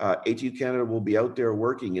 ATU Canada will be out there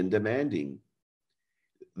working and demanding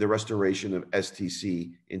the restoration of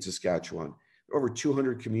STC in Saskatchewan. Over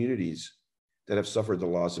 200 communities that have suffered the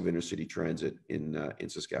loss of intercity transit in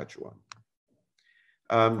Saskatchewan.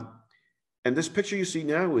 And this picture you see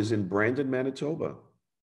now is in Brandon, Manitoba.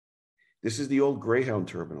 This is the old Greyhound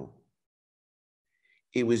terminal.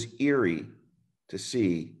 It was eerie to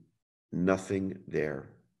see nothing there.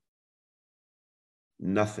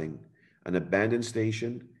 Nothing. An abandoned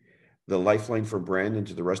station. The lifeline for Brandon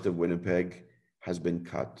to the rest of Winnipeg has been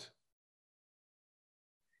cut.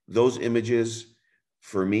 Those images,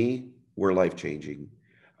 for me, were life-changing.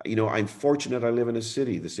 You know, I'm fortunate I live in a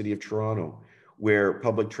city, the city of Toronto, where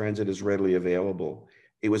public transit is readily available.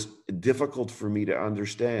 It was difficult for me to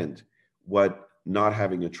understand what not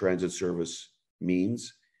having a transit service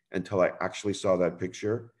means until I actually saw that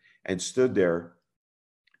picture and stood there,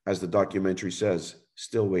 as the documentary says,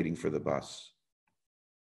 still waiting for the bus.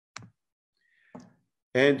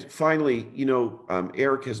 And finally, you know,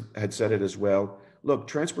 Eric had said it as well. Look,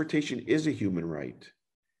 transportation is a human right.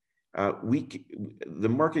 The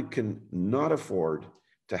market can not afford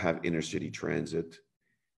to have intercity transit.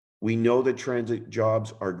 We know that transit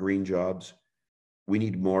jobs are green jobs. We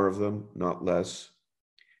need more of them, not less.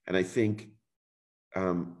 And I think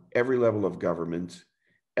every level of government,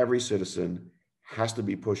 every citizen has to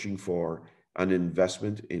be pushing for an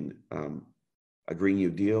investment in a Green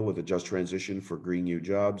New Deal with a just transition for green new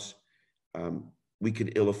jobs. We can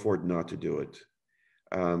ill afford not to do it.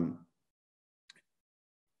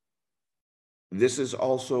 This is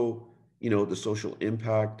also, you know, the social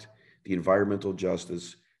impact, the environmental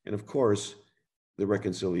justice, and of course, the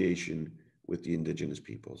reconciliation with the Indigenous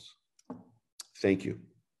peoples. Thank you.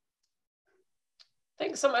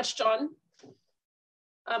 Thanks so much, John.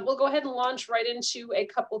 We'll go ahead and launch right into a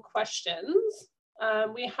couple questions.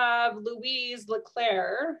 We have Louise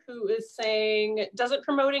Leclerc, who is saying, does it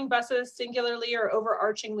promoting buses singularly or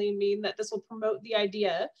overarchingly mean that this will promote the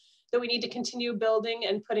idea that we need to continue building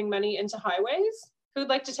and putting money into highways? Who'd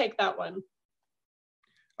like to take that one?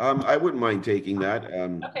 I wouldn't mind taking that.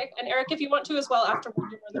 Okay, and Eric, if you want to as well afterward,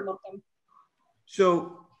 you're more than welcome.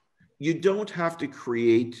 So you don't have to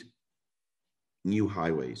create new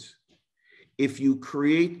highways. If you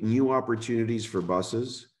create new opportunities for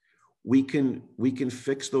buses, we can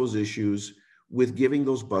fix those issues with giving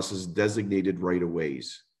those buses designated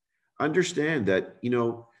right-of-ways. Understand that, you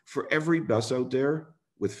know, for every bus out there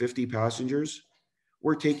with 50 passengers,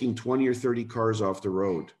 we're taking 20 or 30 cars off the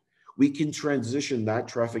road. We can transition that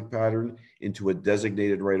traffic pattern into a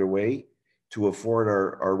designated right-of-way to afford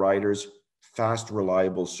our riders fast,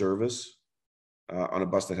 reliable service on a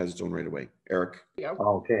bus that has its own right-of-way. Eric? Yeah.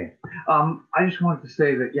 Okay. I just wanted to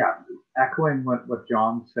say that, yeah, echoing what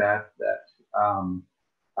John said,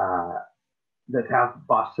 that have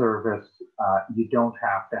bus service, you don't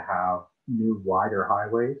have to have new, wider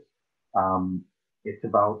highways. It's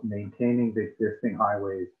about maintaining the existing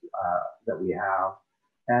highways that we have,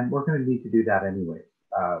 and we're going to need to do that anyways.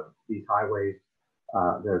 These highways,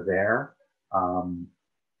 they're there,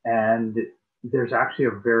 and there's actually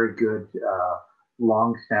a very good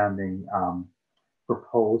long-standing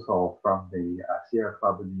proposal from the Sierra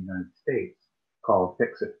Club in the United States called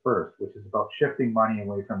Fix It First, which is about shifting money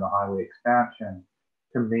away from the highway expansion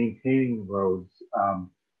to maintaining roads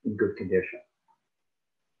in good condition.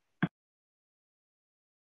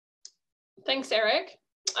 Thanks, Eric.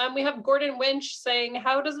 We have Gordon Winch saying,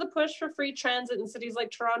 how does the push for free transit in cities like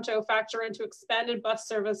Toronto factor into expanded bus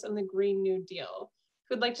service and the Green New Deal?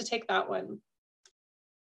 Who'd like to take that one?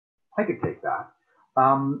 I could take that.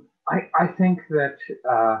 I think that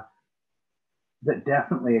that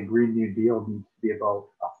definitely a Green New Deal needs to be about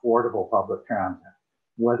affordable public transit.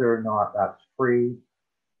 Whether or not that's free,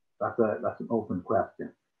 that's an open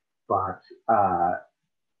question. But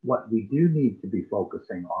what we do need to be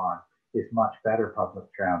focusing on is much better public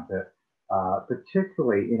transit,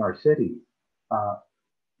 particularly in our cities.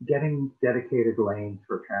 Getting dedicated lanes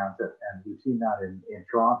for transit, and we've seen that in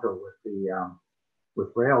Toronto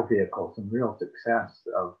with rail vehicles, and real success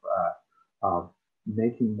of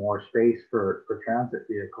making more space for transit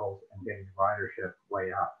vehicles and getting ridership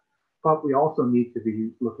way up. But we also need to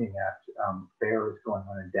be looking at fares going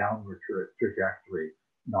on a downward trajectory,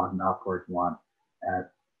 not an upward one.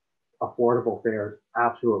 Affordable fares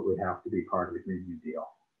absolutely have to be part of the Green New Deal.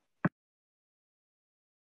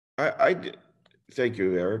 Thank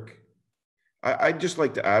you, Eric. I'd just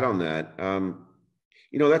like to add on that.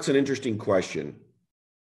 You know, that's an interesting question.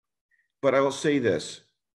 But I will say this.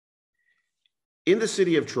 In the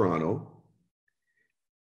city of Toronto,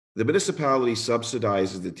 the municipality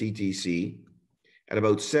subsidizes the TTC at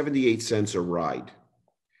about 78 cents a ride.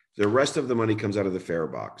 The rest of the money comes out of the fare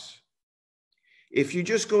box. If you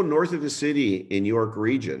just go north of the city in York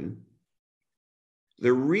Region,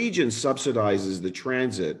 the region subsidizes the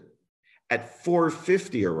transit at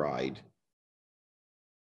 $4.50 a ride,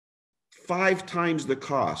 5 times the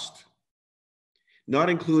cost, not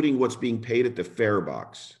including what's being paid at the fare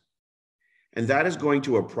box. And that is going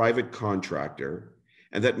to a private contractor,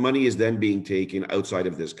 and that money is then being taken outside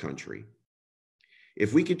of this country.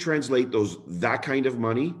 If we could translate that kind of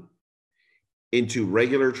money into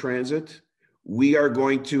regular transit, we are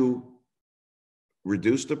going to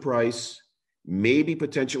reduce the price, maybe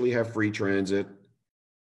potentially have free transit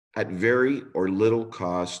at very or little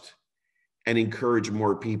cost, and encourage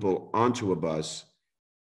more people onto a bus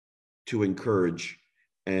to encourage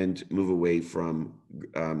and move away from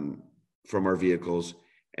our vehicles.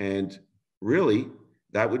 And really,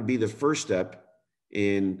 that would be the first step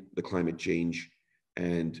in the climate change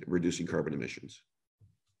and reducing carbon emissions.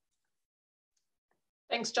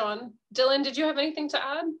 Thanks, John. Dylan, did you have anything to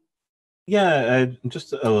add? Yeah,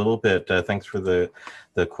 just a little bit. Thanks for the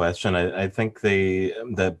question. I think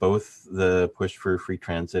that both the push for free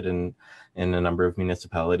transit in a number of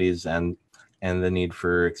municipalities and the need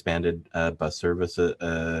for expanded bus service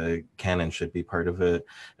can and should be part of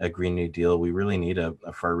a Green New Deal. We really need a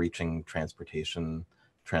far-reaching transportation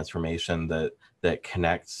transformation that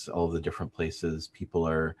connects all the different places people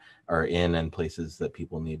are in and places that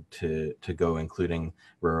people need to go, including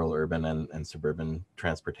rural, urban, and suburban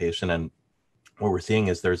transportation. And what we're seeing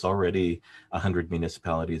is there's already 100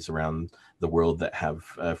 municipalities around the world that have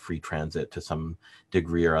free transit to some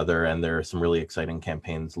degree or other, and there are some really exciting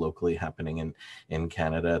campaigns locally happening in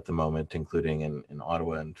Canada at the moment, including in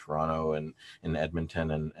Ottawa and Toronto and in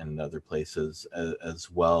Edmonton and other places as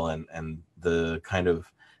well. And the kind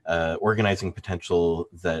of organizing potential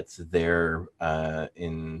that's there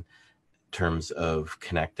in terms of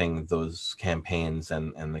connecting those campaigns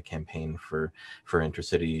and the campaign for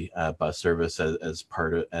intercity bus service as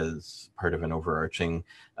part of an overarching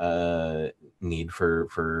need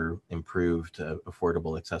for improved,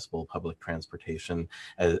 affordable, accessible public transportation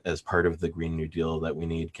as part of the Green New Deal that we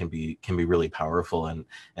need can be really powerful,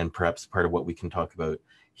 and perhaps part of what we can talk about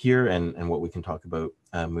here and what we can talk about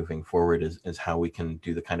moving forward is how we can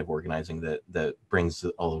do the kind of organizing that brings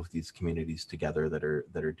all of these communities together that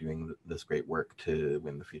are doing this great work to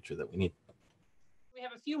win the future that we need. We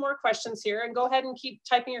have a few more questions here, and go ahead and keep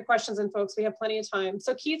typing your questions in, folks. We have plenty of time.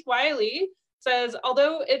 So Keith Wiley says,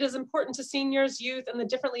 although it is important to seniors, youth, and the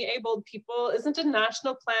differently abled people, isn't a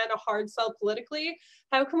national plan a hard sell politically?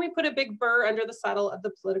 How can we put a big burr under the saddle of the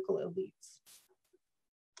political elites?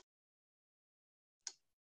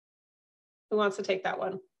 Who wants to take that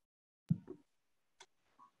one?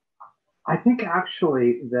 I think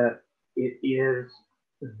actually that it is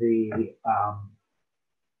the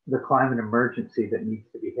climate emergency that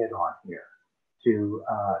needs to be hit on here to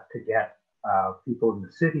get people in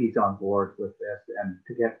the cities on board with this, and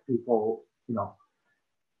to get people, you know,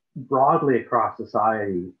 broadly across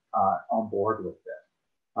society on board with this.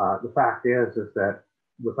 The fact is that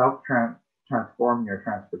without transforming our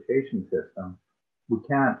transportation system, we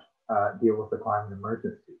can't deal with the climate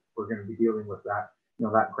emergency. We're going to be dealing with that, you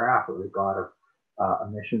know, that graph that we've got of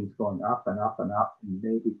emissions going up and up and up, and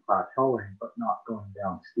maybe plateauing, but not going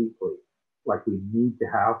down steeply, like we need to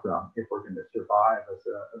have them if we're going to survive as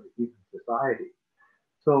a human society.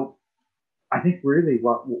 So I think really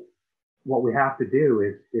what we have to do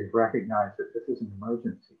is recognize that this is an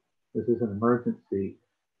emergency. This is an emergency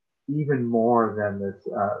even more than this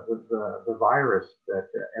the virus that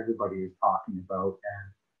everybody is talking about,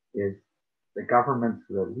 and is the governments,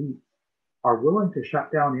 the elites, are willing to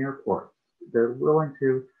shut down airports. They're willing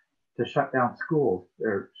to shut down schools.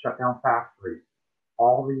 They're shut down factories.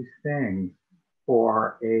 All these things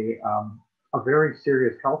for a very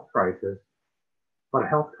serious health crisis, but a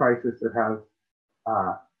health crisis that has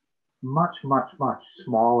much, much, much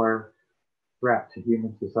smaller threat to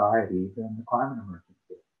human society than the climate emergency.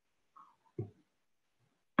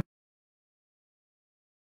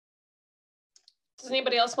 Does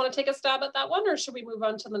anybody else want to take a stab at that one, or should we move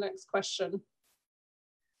on to the next question?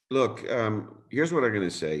 Look, here's what I'm going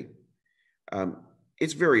to say.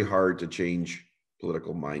 It's very hard to change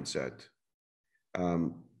political mindset,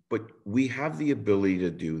 but we have the ability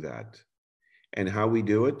to do that. And how we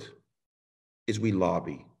do it is we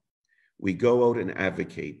lobby. We go out and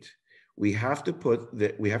advocate. We have to put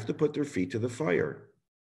their feet to the fire.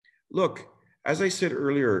 Look, as I said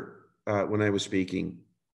earlier when I was speaking,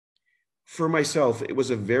 for myself, it was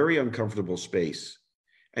a very uncomfortable space,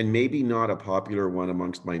 and maybe not a popular one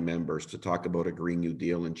amongst my members, to talk about a Green New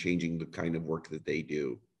Deal and changing the kind of work that they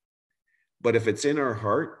do. But if it's in our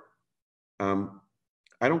heart, I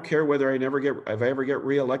don't care whether if I ever get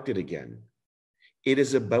reelected again. It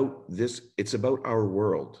is about this. It's about our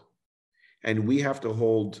world, and we have to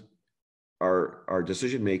hold our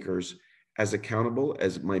decision makers as accountable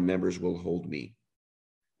as my members will hold me.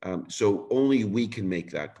 So only we can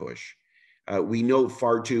make that push. We know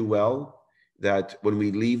far too well that when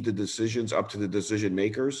we leave the decisions up to the decision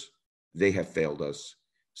makers, they have failed us.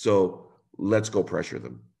 So let's go pressure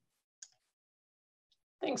them.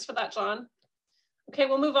 Thanks for that, John. Okay,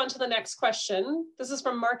 we'll move on to the next question. This is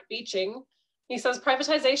from Mark Beeching. He says,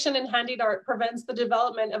 privatization in handy dart prevents the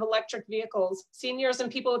development of electric vehicles. Seniors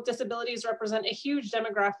and people with disabilities represent a huge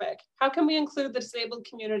demographic. How can we include the disabled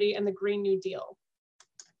community in the Green New Deal?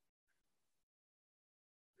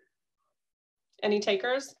 Any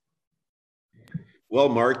takers? Well,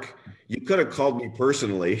 Mark, you could have called me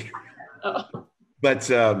personally. Oh. But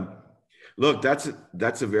look, that's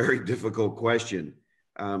a very difficult question.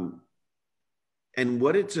 And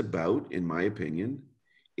what it's about, in my opinion,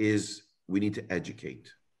 is we need to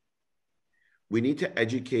educate. We need to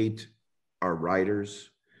educate our riders.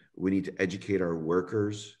 We need to educate our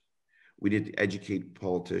workers. We need to educate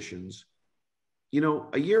politicians. You know,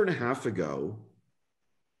 a year and a half ago,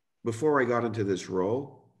 before I got into this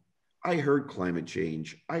role, I heard climate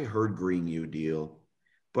change, I heard Green New Deal,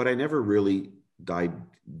 but I never really dived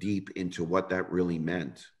deep into what that really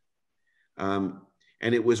meant.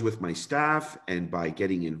 And it was with my staff and by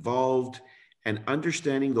getting involved and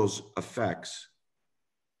understanding those effects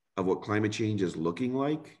of what climate change is looking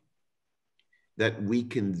like, that we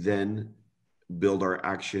can then build our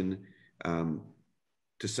action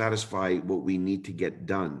to satisfy what we need to get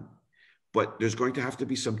done. But there's going to have to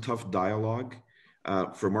be some tough dialogue.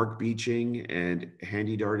 For Mark Beeching and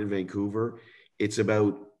Handy Dart in Vancouver, it's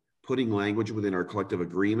about putting language within our collective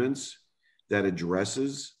agreements that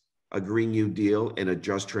addresses a Green New Deal and a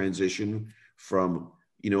just transition from,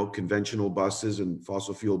 you know, conventional buses and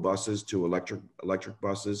fossil fuel buses to electric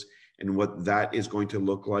buses, and what that is going to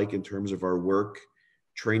look like in terms of our work,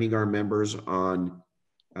 training our members on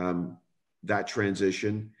that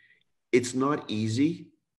transition. It's not easy,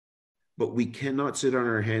 but we cannot sit on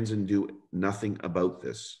our hands and do nothing about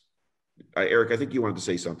this. Eric, I think you wanted to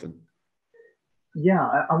say something.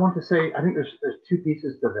 Yeah, I want to say, I think there's two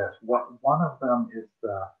pieces to this. One of them is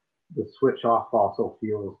the switch off fossil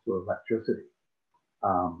fuels to electricity.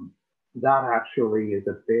 That actually is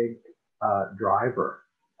a big driver,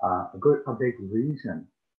 a big reason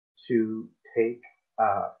to take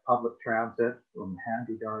public transit from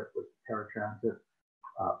Handy-Dart with paratransit,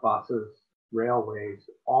 buses, railways,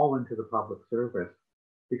 all into the public service,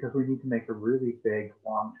 because we need to make a really big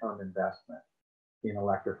long-term investment in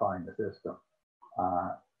electrifying the system.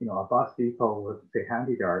 You know, a bus depot with, say,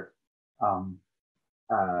 Handy-Dart,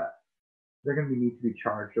 they're going to need to be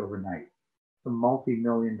charged overnight. It's a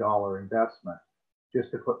multi-million-dollar investment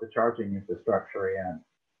just to put the charging infrastructure in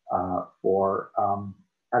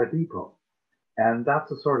at a depot. And that's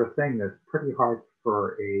the sort of thing that's pretty hard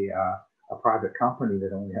for a private company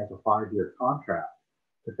that only has a 5-year contract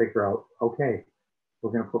to figure out, okay,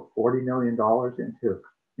 we're going to put $40 million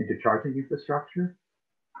into charging infrastructure.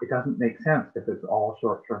 It doesn't make sense if it's all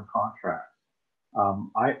short-term contracts.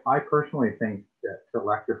 I personally think that to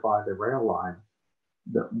electrify the rail line,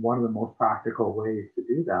 that one of the most practical ways to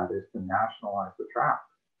do that is to nationalize the tracks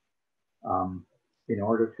in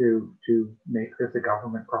order to make this a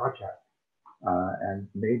government project. And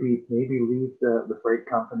maybe leave the freight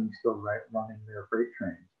companies still running their freight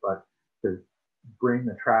trains, but to bring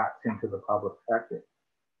the tracks into the public sector.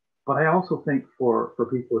 But I also think for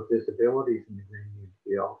people with disabilities in the Green New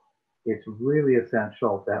Deal, it's really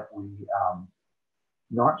essential that we,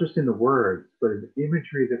 not just in the words, but in the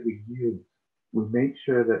imagery that we use, we make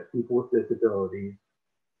sure that people with disabilities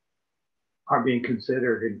are being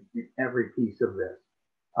considered in every piece of this.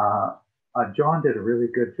 John did a really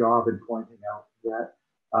good job in pointing out that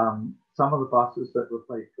some of the buses that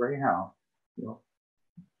replace Greyhound, you know,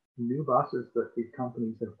 new buses that these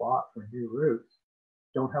companies have bought for new routes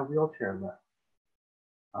don't have wheelchair lift.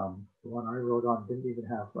 The one I rode on didn't even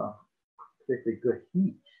have particularly good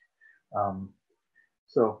heat.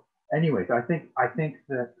 So anyways, I think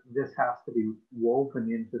that this has to be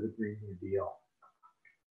woven into the Green New Deal.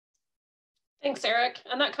 Thanks, Eric.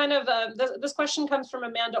 And that kind of, this question comes from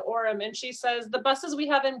Amanda Oram, and she says, the buses we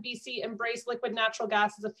have in BC embrace liquid natural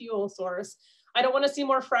gas as a fuel source. I don't want to see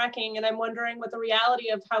more fracking, and I'm wondering what the reality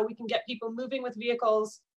of how we can get people moving with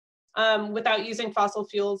vehicles without using fossil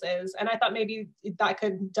fuels is. And I thought maybe that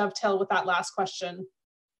could dovetail with that last question.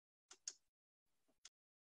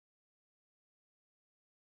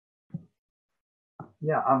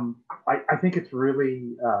 Yeah, I think it's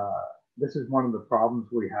really, this is one of the problems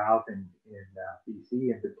we have in BC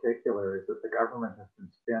in particular, is that the government has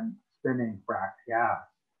been spinning fracked gas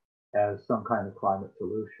as some kind of climate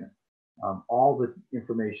solution. All the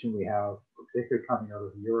information we have, particularly coming out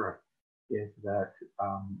of Europe, is that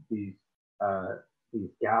these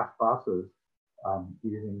gas buses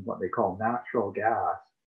using what they call natural gas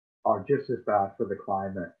are just as bad for the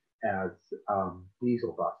climate as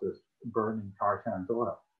diesel buses burning tar sands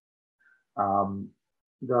oil.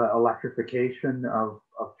 The electrification of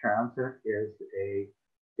transit is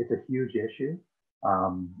it's a huge issue.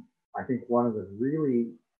 I think one of the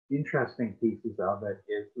really interesting pieces of it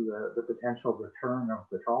is the potential return of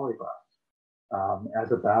the trolley bus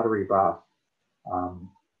as a battery bus.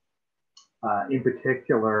 In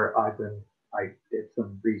particular, I did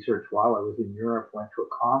some research while I was in Europe, went to a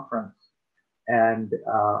conference, and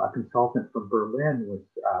a consultant from Berlin was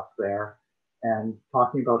there and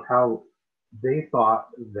talking about how they thought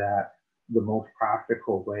that the most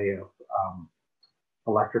practical way of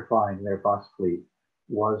electrifying their bus fleet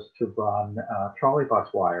was to run trolley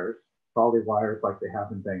wires like they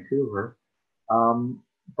have in Vancouver,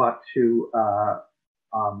 but to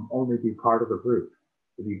only be part of the route,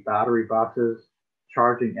 to be battery buses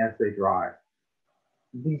charging as they drive.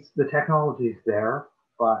 The technology is there,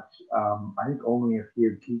 but I think only a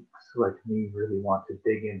few geeks like me really want to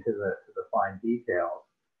dig into the fine details.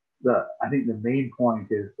 I think the main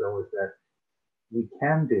point is, though, is that we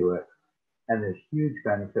can do it, and there's huge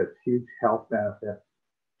benefits, huge health benefits.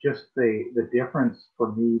 Just the difference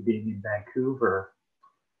for me being in Vancouver,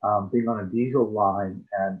 being on a diesel line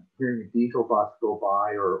and hearing a diesel bus go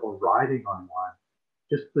by or riding on one,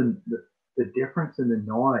 just the difference in the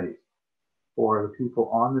noise for the people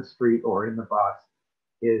on the street or in the bus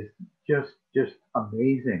is just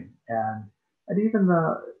amazing. And even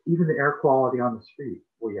the air quality on the street,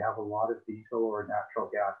 where you have a lot of diesel or natural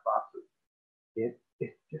gas buses,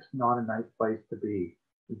 it's just not a nice place to be.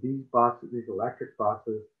 These electric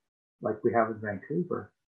buses, like we have in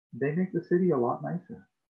Vancouver, they make the city a lot nicer.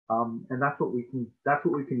 And that's what we can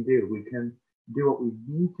do. We can do what we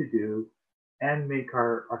need to do and make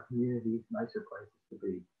our communities nicer places to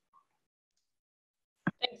be.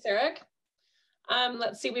 Thanks, Eric.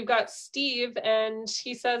 Let's see, we've got Steve, and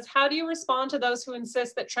he says, how do you respond to those who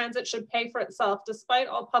insist that transit should pay for itself, despite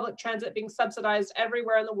all public transit being subsidized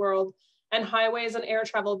everywhere in the world, and highways and air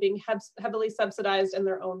travel being heavily subsidized in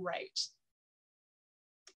their own right?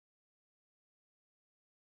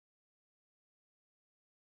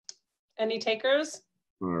 Any takers?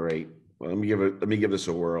 All right. Well, let me give this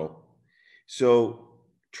a whirl. So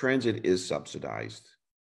transit is subsidized,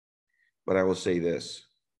 but I will say this: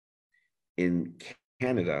 in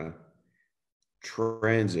Canada,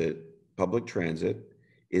 public transit,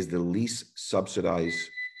 is the least subsidized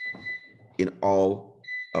in all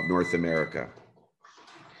of North America.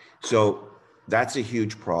 So that's a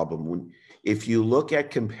huge problem. If you look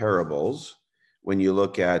at comparables, when you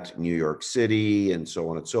look at New York City and so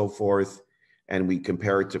on and so forth, and we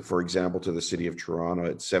compare it to, for example, to the city of Toronto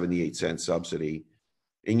at 78-cent subsidy,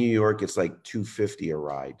 in New York, it's like $2.50 a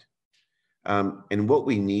ride. And what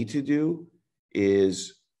we need to do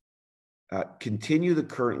is continue the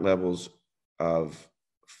current levels of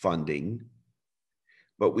funding,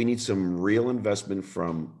 but we need some real investment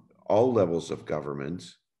from all levels of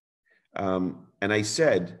government. And I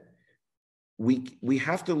said, we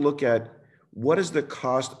have to look at what is the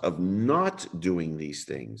cost of not doing these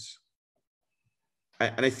things.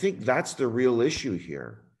 And I think that's the real issue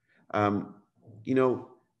here. You know,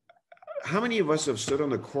 how many of us have stood on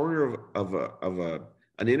the corner of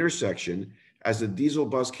an intersection as a diesel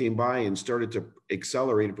bus came by and started to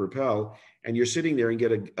accelerate and propel, and you're sitting there and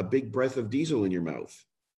get a big breath of diesel in your mouth?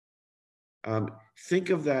 Think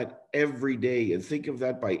of that every day, and think of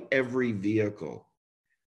that by every vehicle.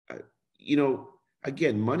 You know,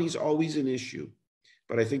 again, money's always an issue,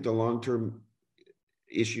 but I think the long-term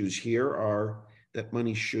issues here are that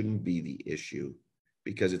money shouldn't be the issue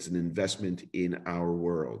because it's an investment in our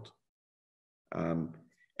world.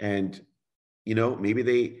 And, you know, maybe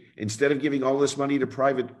they, instead of giving all this money to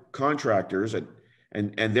private contractors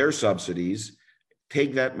and their subsidies,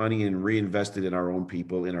 take that money and reinvest it in our own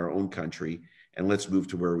people, in our own country, and let's move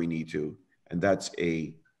to where we need to. And that's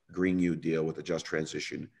a Green New Deal with a just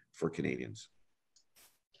transition for Canadians.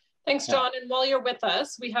 Thanks, John. And while you're with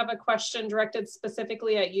us, we have a question directed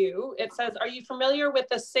specifically at you. It says, are you familiar with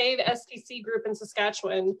the Save STC group in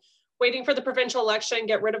Saskatchewan, waiting for the provincial election,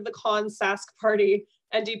 get rid of the Con Sask party?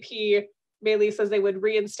 NDP Bailey says they would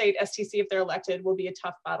reinstate STC if they're elected. Will be a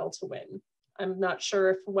tough battle to win. I'm not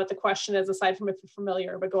sure what the question is, aside from if you're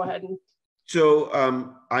familiar, but go ahead. So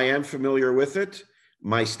I am familiar with it.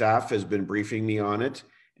 My staff has been briefing me on it,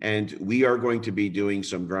 and we are going to be doing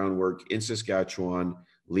some groundwork in Saskatchewan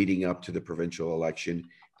leading up to the provincial election.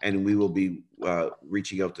 And we will be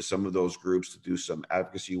reaching out to some of those groups to do some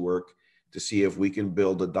advocacy work to see if we can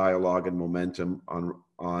build a dialogue and momentum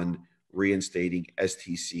on reinstating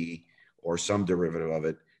STC or some derivative of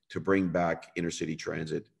it to bring back intercity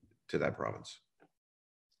transit to that province.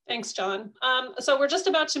 Thanks, John. So we're just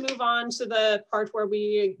about to move on to the part where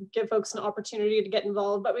we give folks an opportunity to get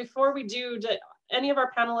involved. But before we do any of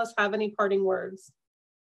our panelists have any parting words?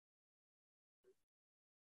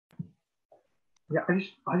 Yeah,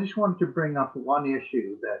 I just wanted to bring up one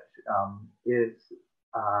issue that is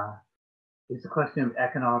a question of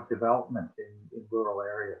economic development in rural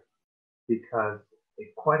areas, because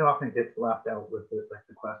it quite often gets left out with the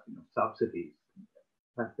question of subsidies.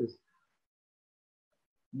 That is,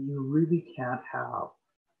 you really can't have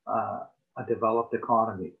a developed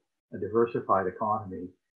economy, a diversified economy,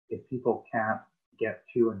 if people can't get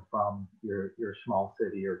to and from your small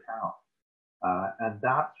city or town. And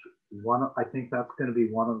that's I think that's going to be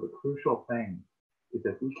one of the crucial things, is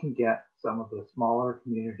that we can get some of the smaller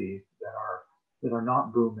communities that are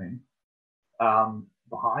not booming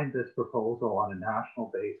behind this proposal on a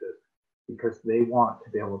national basis, because they want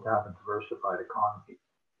to be able to have a diversified economy.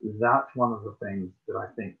 That's one of the things that I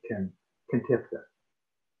think can tip this.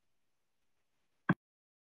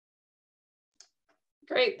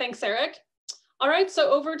 Great, thanks, Eric. All right,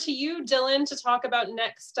 so over to you, Dylan, to talk about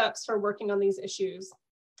next steps for working on these issues.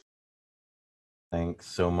 Thanks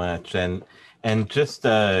so much. And just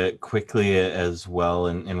quickly as well,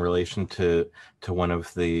 in relation to one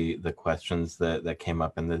of the questions that came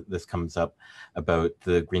up, and this comes up about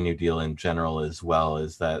the Green New Deal in general as well,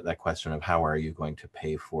 is that question of how are you going to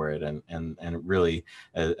pay for it? And really,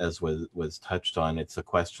 as was touched on, it's a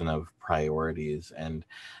question of priorities. And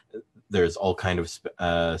there's all kind of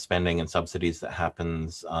spending and subsidies that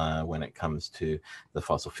happens when it comes to the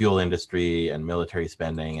fossil fuel industry and military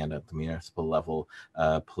spending, and at the municipal level,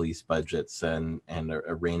 police budgets and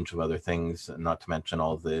a range of other things, not to mention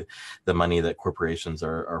all the money that corporations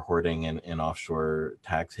are hoarding in offshore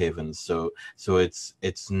tax havens. So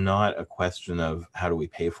it's not a question of how do we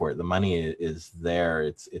pay for it. The money is there.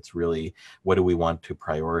 It's really what do we want to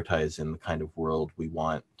prioritize in the kind of world we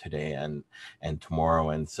want today and tomorrow.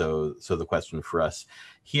 And so the question for us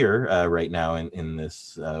here right now in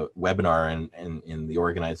this webinar and in the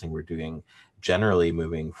organizing we're doing generally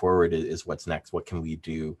moving forward is what's next. What can we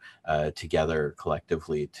do together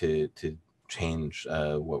collectively to change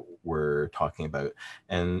what we're talking about?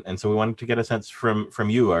 And so we wanted to get a sense from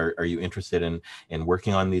you. Are you interested in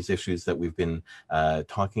working on these issues that we've been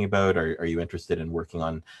talking about? Are you interested in working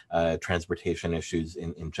on transportation issues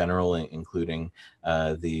in general, including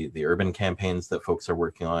the urban campaigns that folks are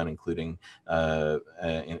working on, including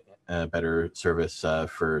better service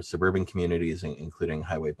for suburban communities, including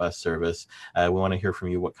highway bus service? We want to hear from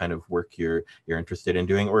you what kind of work you're interested in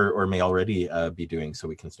doing or may already be doing, so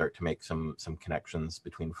we can start to make some connections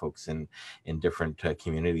between folks in different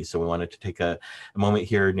communities. So we wanted to take a moment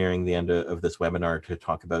here nearing the end of this webinar to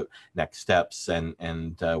talk about next steps and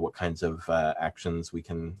what kinds of actions we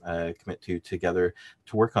can commit to together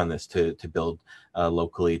to work on this, to build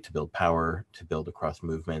locally, to build power, to build across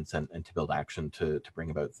movements, and to build action to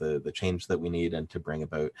bring about the change that we need, and to bring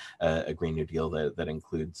about a Green New Deal that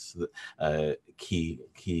includes key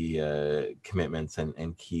commitments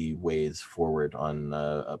and key ways forward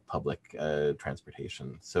on public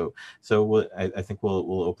transportation. So I think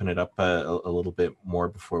we'll open it up a little bit more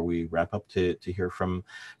before we wrap up to hear from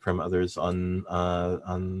others on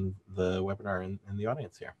the webinar in the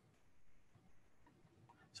audience here.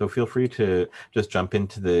 So feel free to just jump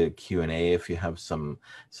into the Q&A if you have some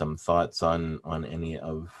thoughts on any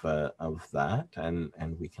of that,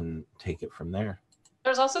 and we can take it from there.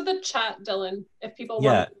 There's also the chat, Dylan, if people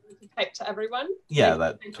want to type to everyone. Yeah,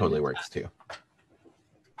 that totally works too.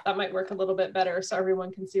 That might work a little bit better so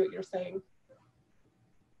everyone can see what you're saying.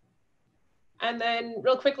 And then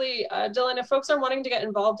real quickly, Dylan, if folks are wanting to get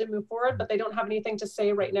involved and move forward, but they don't have anything to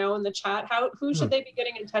say right now in the chat, who should they be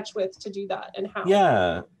getting in touch with to do that, and how?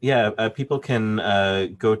 People can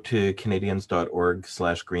go to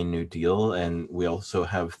Canadians.org/Green New Deal, and we also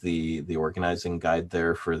have the organizing guide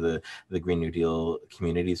there for the Green New Deal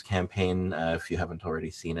Communities campaign. If you haven't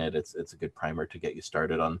already seen it, it's a good primer to get you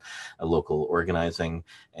started on local organizing,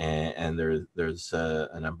 and there's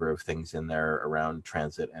a number of things in there around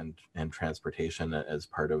transit and transportation as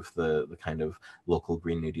part of the kind of local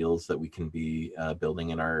Green New Deals that we can be building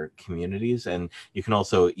in our communities. And you can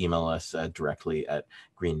also email us directly at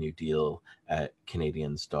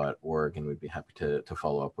greennewdeal@canadians.org, and we'd be happy to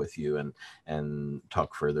follow up with you and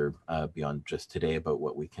talk further beyond just today about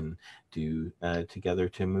what we can do together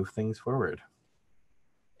to move things forward.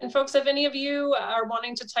 And folks, if any of you are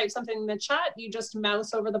wanting to type something in the chat, you just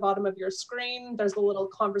mouse over the bottom of your screen. There's a little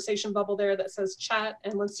conversation bubble there that says chat.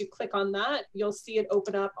 And once you click on that, you'll see it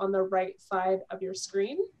open up on the right side of your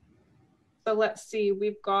screen. So let's see,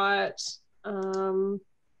 we've got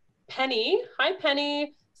Penny. Hi,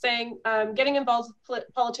 Penny, saying getting involved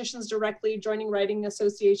with politicians directly, joining writing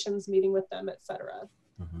associations, meeting with them, etc.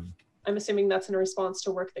 Mm-hmm. I'm assuming that's in response to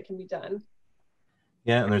work that can be done.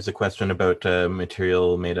 Yeah, and there's a question about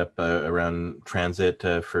material made up around transit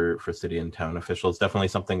for city and town officials. Definitely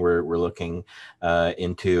something we're looking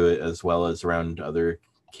into, as well as around other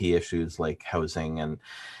key issues like housing, and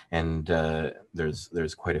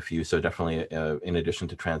there's quite a few. So definitely, in addition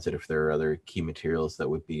to transit, if there are other key materials that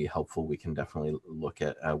would be helpful, we can definitely look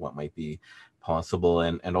at what might be possible.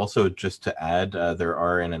 And also, just to add, there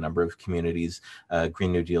are in a number of communities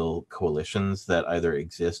Green New Deal coalitions that either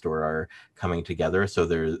exist or are coming together. So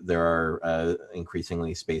there are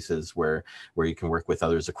increasingly spaces where you can work with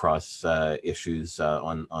others across issues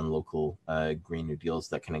on local Green New Deals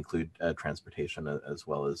that can include transportation as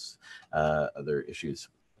well as other issues.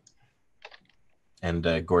 And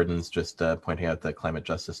Gordon's just pointing out that Climate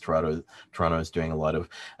Justice Toronto is doing a lot of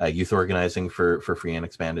youth organizing for free and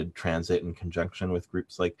expanded transit in conjunction with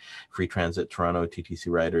groups like Free Transit Toronto,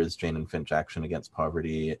 TTC Riders, Jane and Finch Action Against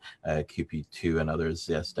Poverty, QP2, and others.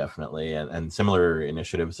 Yes, definitely. And similar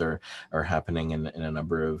initiatives are happening in a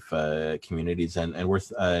number of communities. And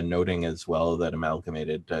worth noting as well that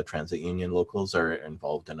Amalgamated Transit Union locals are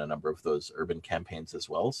involved in a number of those urban campaigns as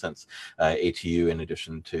well, since ATU, in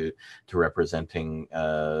addition to representing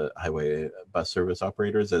highway bus service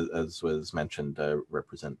operators, as was mentioned,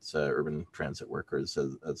 represents urban transit workers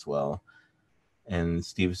as well. And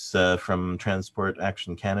Steve's from Transport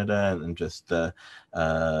Action Canada, and just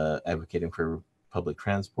advocating for public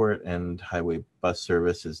transport and highway bus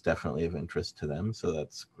service is definitely of interest to them, so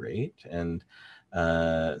that's great. And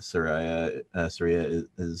Saria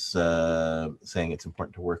is saying it's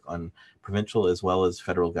important to work on provincial as well as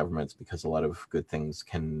federal governments, because a lot of good things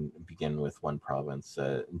can begin with one province.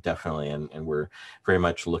 Definitely, and we're very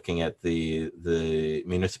much looking at the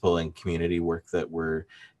municipal and community work that we're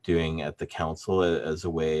doing at the council as a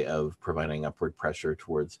way of providing upward pressure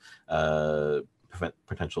towards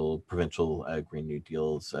potential provincial Green New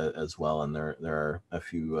Deals as well. And there are a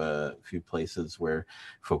few places where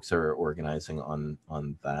folks are organizing on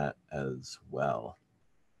that as well.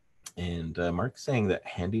 And Mark's saying that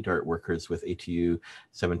Handy Dart workers with ATU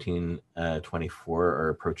 1724 are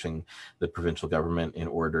approaching the provincial government in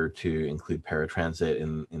order to include paratransit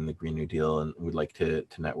in the Green New Deal, and would like to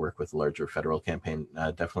network with a larger federal campaign.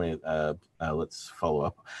 Definitely, let's follow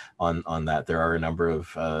up on that. There are a number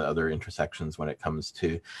of other intersections when it comes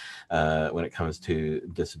to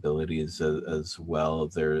disabilities as well.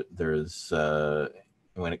 There's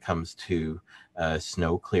when it comes to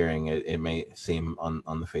snow clearing, it may seem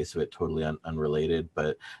on the face of it totally unrelated,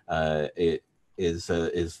 but it is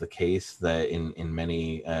the case that in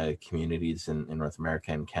many communities in North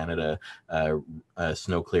America and Canada,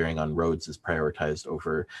 snow clearing on roads is prioritized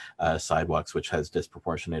over sidewalks, which has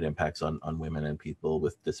disproportionate impacts on women and people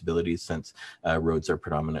with disabilities, since roads are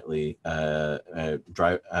predominantly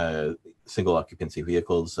single occupancy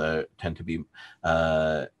vehicles tend to be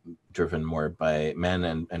driven more by men,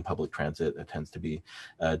 and public transit tends to be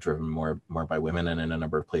driven more by women. And in a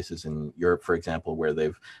number of places in Europe, for example, where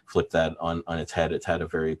they've flipped that on its head, it's had a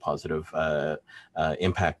very positive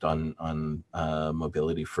impact on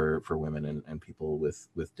mobility for women and people with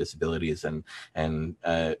disabilities, and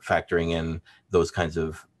factoring in those kinds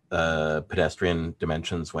of pedestrian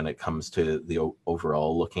dimensions when it comes to the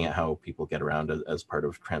overall looking at how people get around as part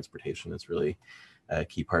of transportation is really a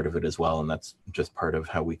key part of it as well. And that's just part of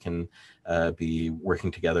how we can be working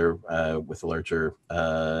together with a larger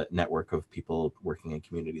network of people working in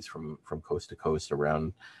communities from coast to coast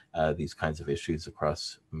around these kinds of issues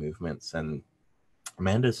across movements. And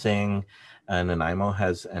Amanda's saying Nanaimo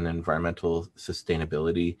has an environmental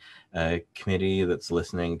sustainability committee that's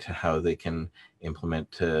listening to how they can implement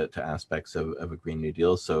to aspects of a Green New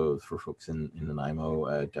Deal. So for folks in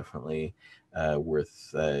Nanaimo, definitely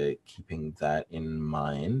worth keeping that in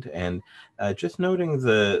mind. And just noting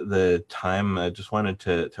the time, I just wanted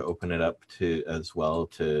to open it up to as well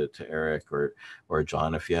to Eric or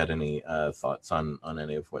John, if you had any thoughts on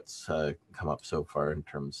any of what's come up so far in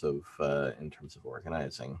terms of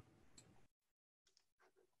organizing.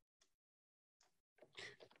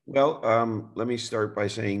 Well, let me start by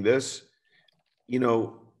saying this. You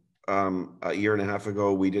know, a year and a half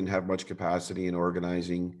ago, we didn't have much capacity in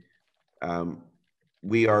organizing.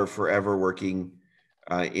 We are forever working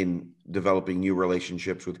in developing new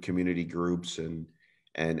relationships with community groups and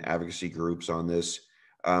advocacy groups on this.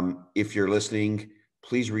 If you're listening,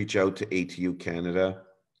 please reach out to ATU Canada.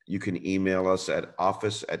 You can email us at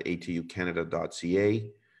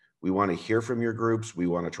office@atucanada.ca. We want to hear from your groups. We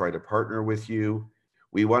want to try to partner with you.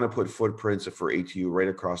 We want to put footprints for ATU right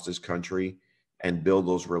across this country and build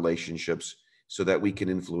those relationships so that we can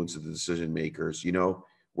influence the decision makers. You know,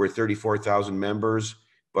 we're 34,000 members,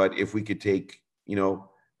 but if we could take,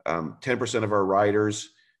 10% of our riders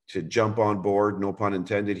to jump on board, no pun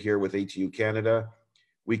intended here, with ATU Canada,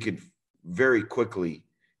 we could very quickly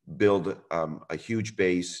build a huge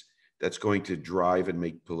base that's going to drive and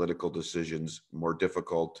make political decisions more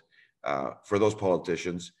difficult for those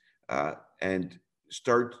politicians, and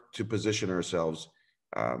start to position ourselves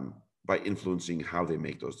by influencing how they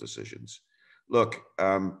make those decisions. Look,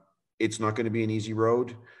 it's not going to be an easy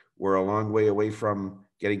road. We're a long way away from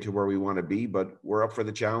getting to where we want to be, but we're up for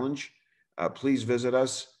the challenge. Please visit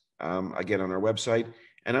us again on our website.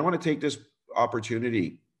 And I want to take this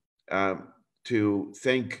opportunity to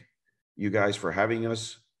thank you guys for having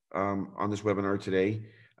us on this webinar today.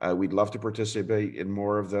 We'd love to participate in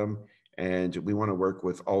more of them, and we want to work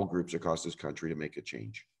with all groups across this country to make a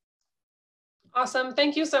change. Awesome.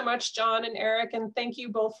 Thank you so much, John and Eric, and thank you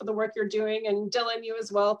both for the work you're doing. And Dylan, you as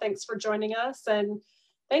well. Thanks for joining us. And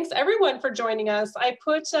thanks everyone for joining us. I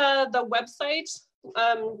put the website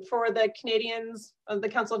for the Canadians, the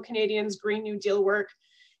Council of Canadians Green New Deal work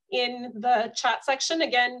in the chat section.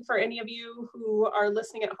 Again, for any of you who are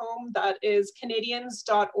listening at home, that is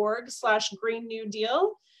canadians.org/Green New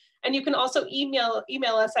Deal. And you can also email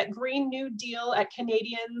us at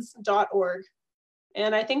greennewdeal@canadians.org.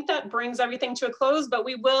 And I think that brings everything to a close, but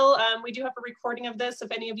we do have a recording of this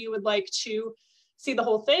if any of you would like to see the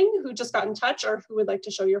whole thing, who just got in touch or who would like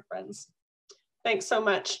to show your friends. Thanks so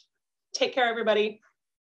much. Take care, everybody.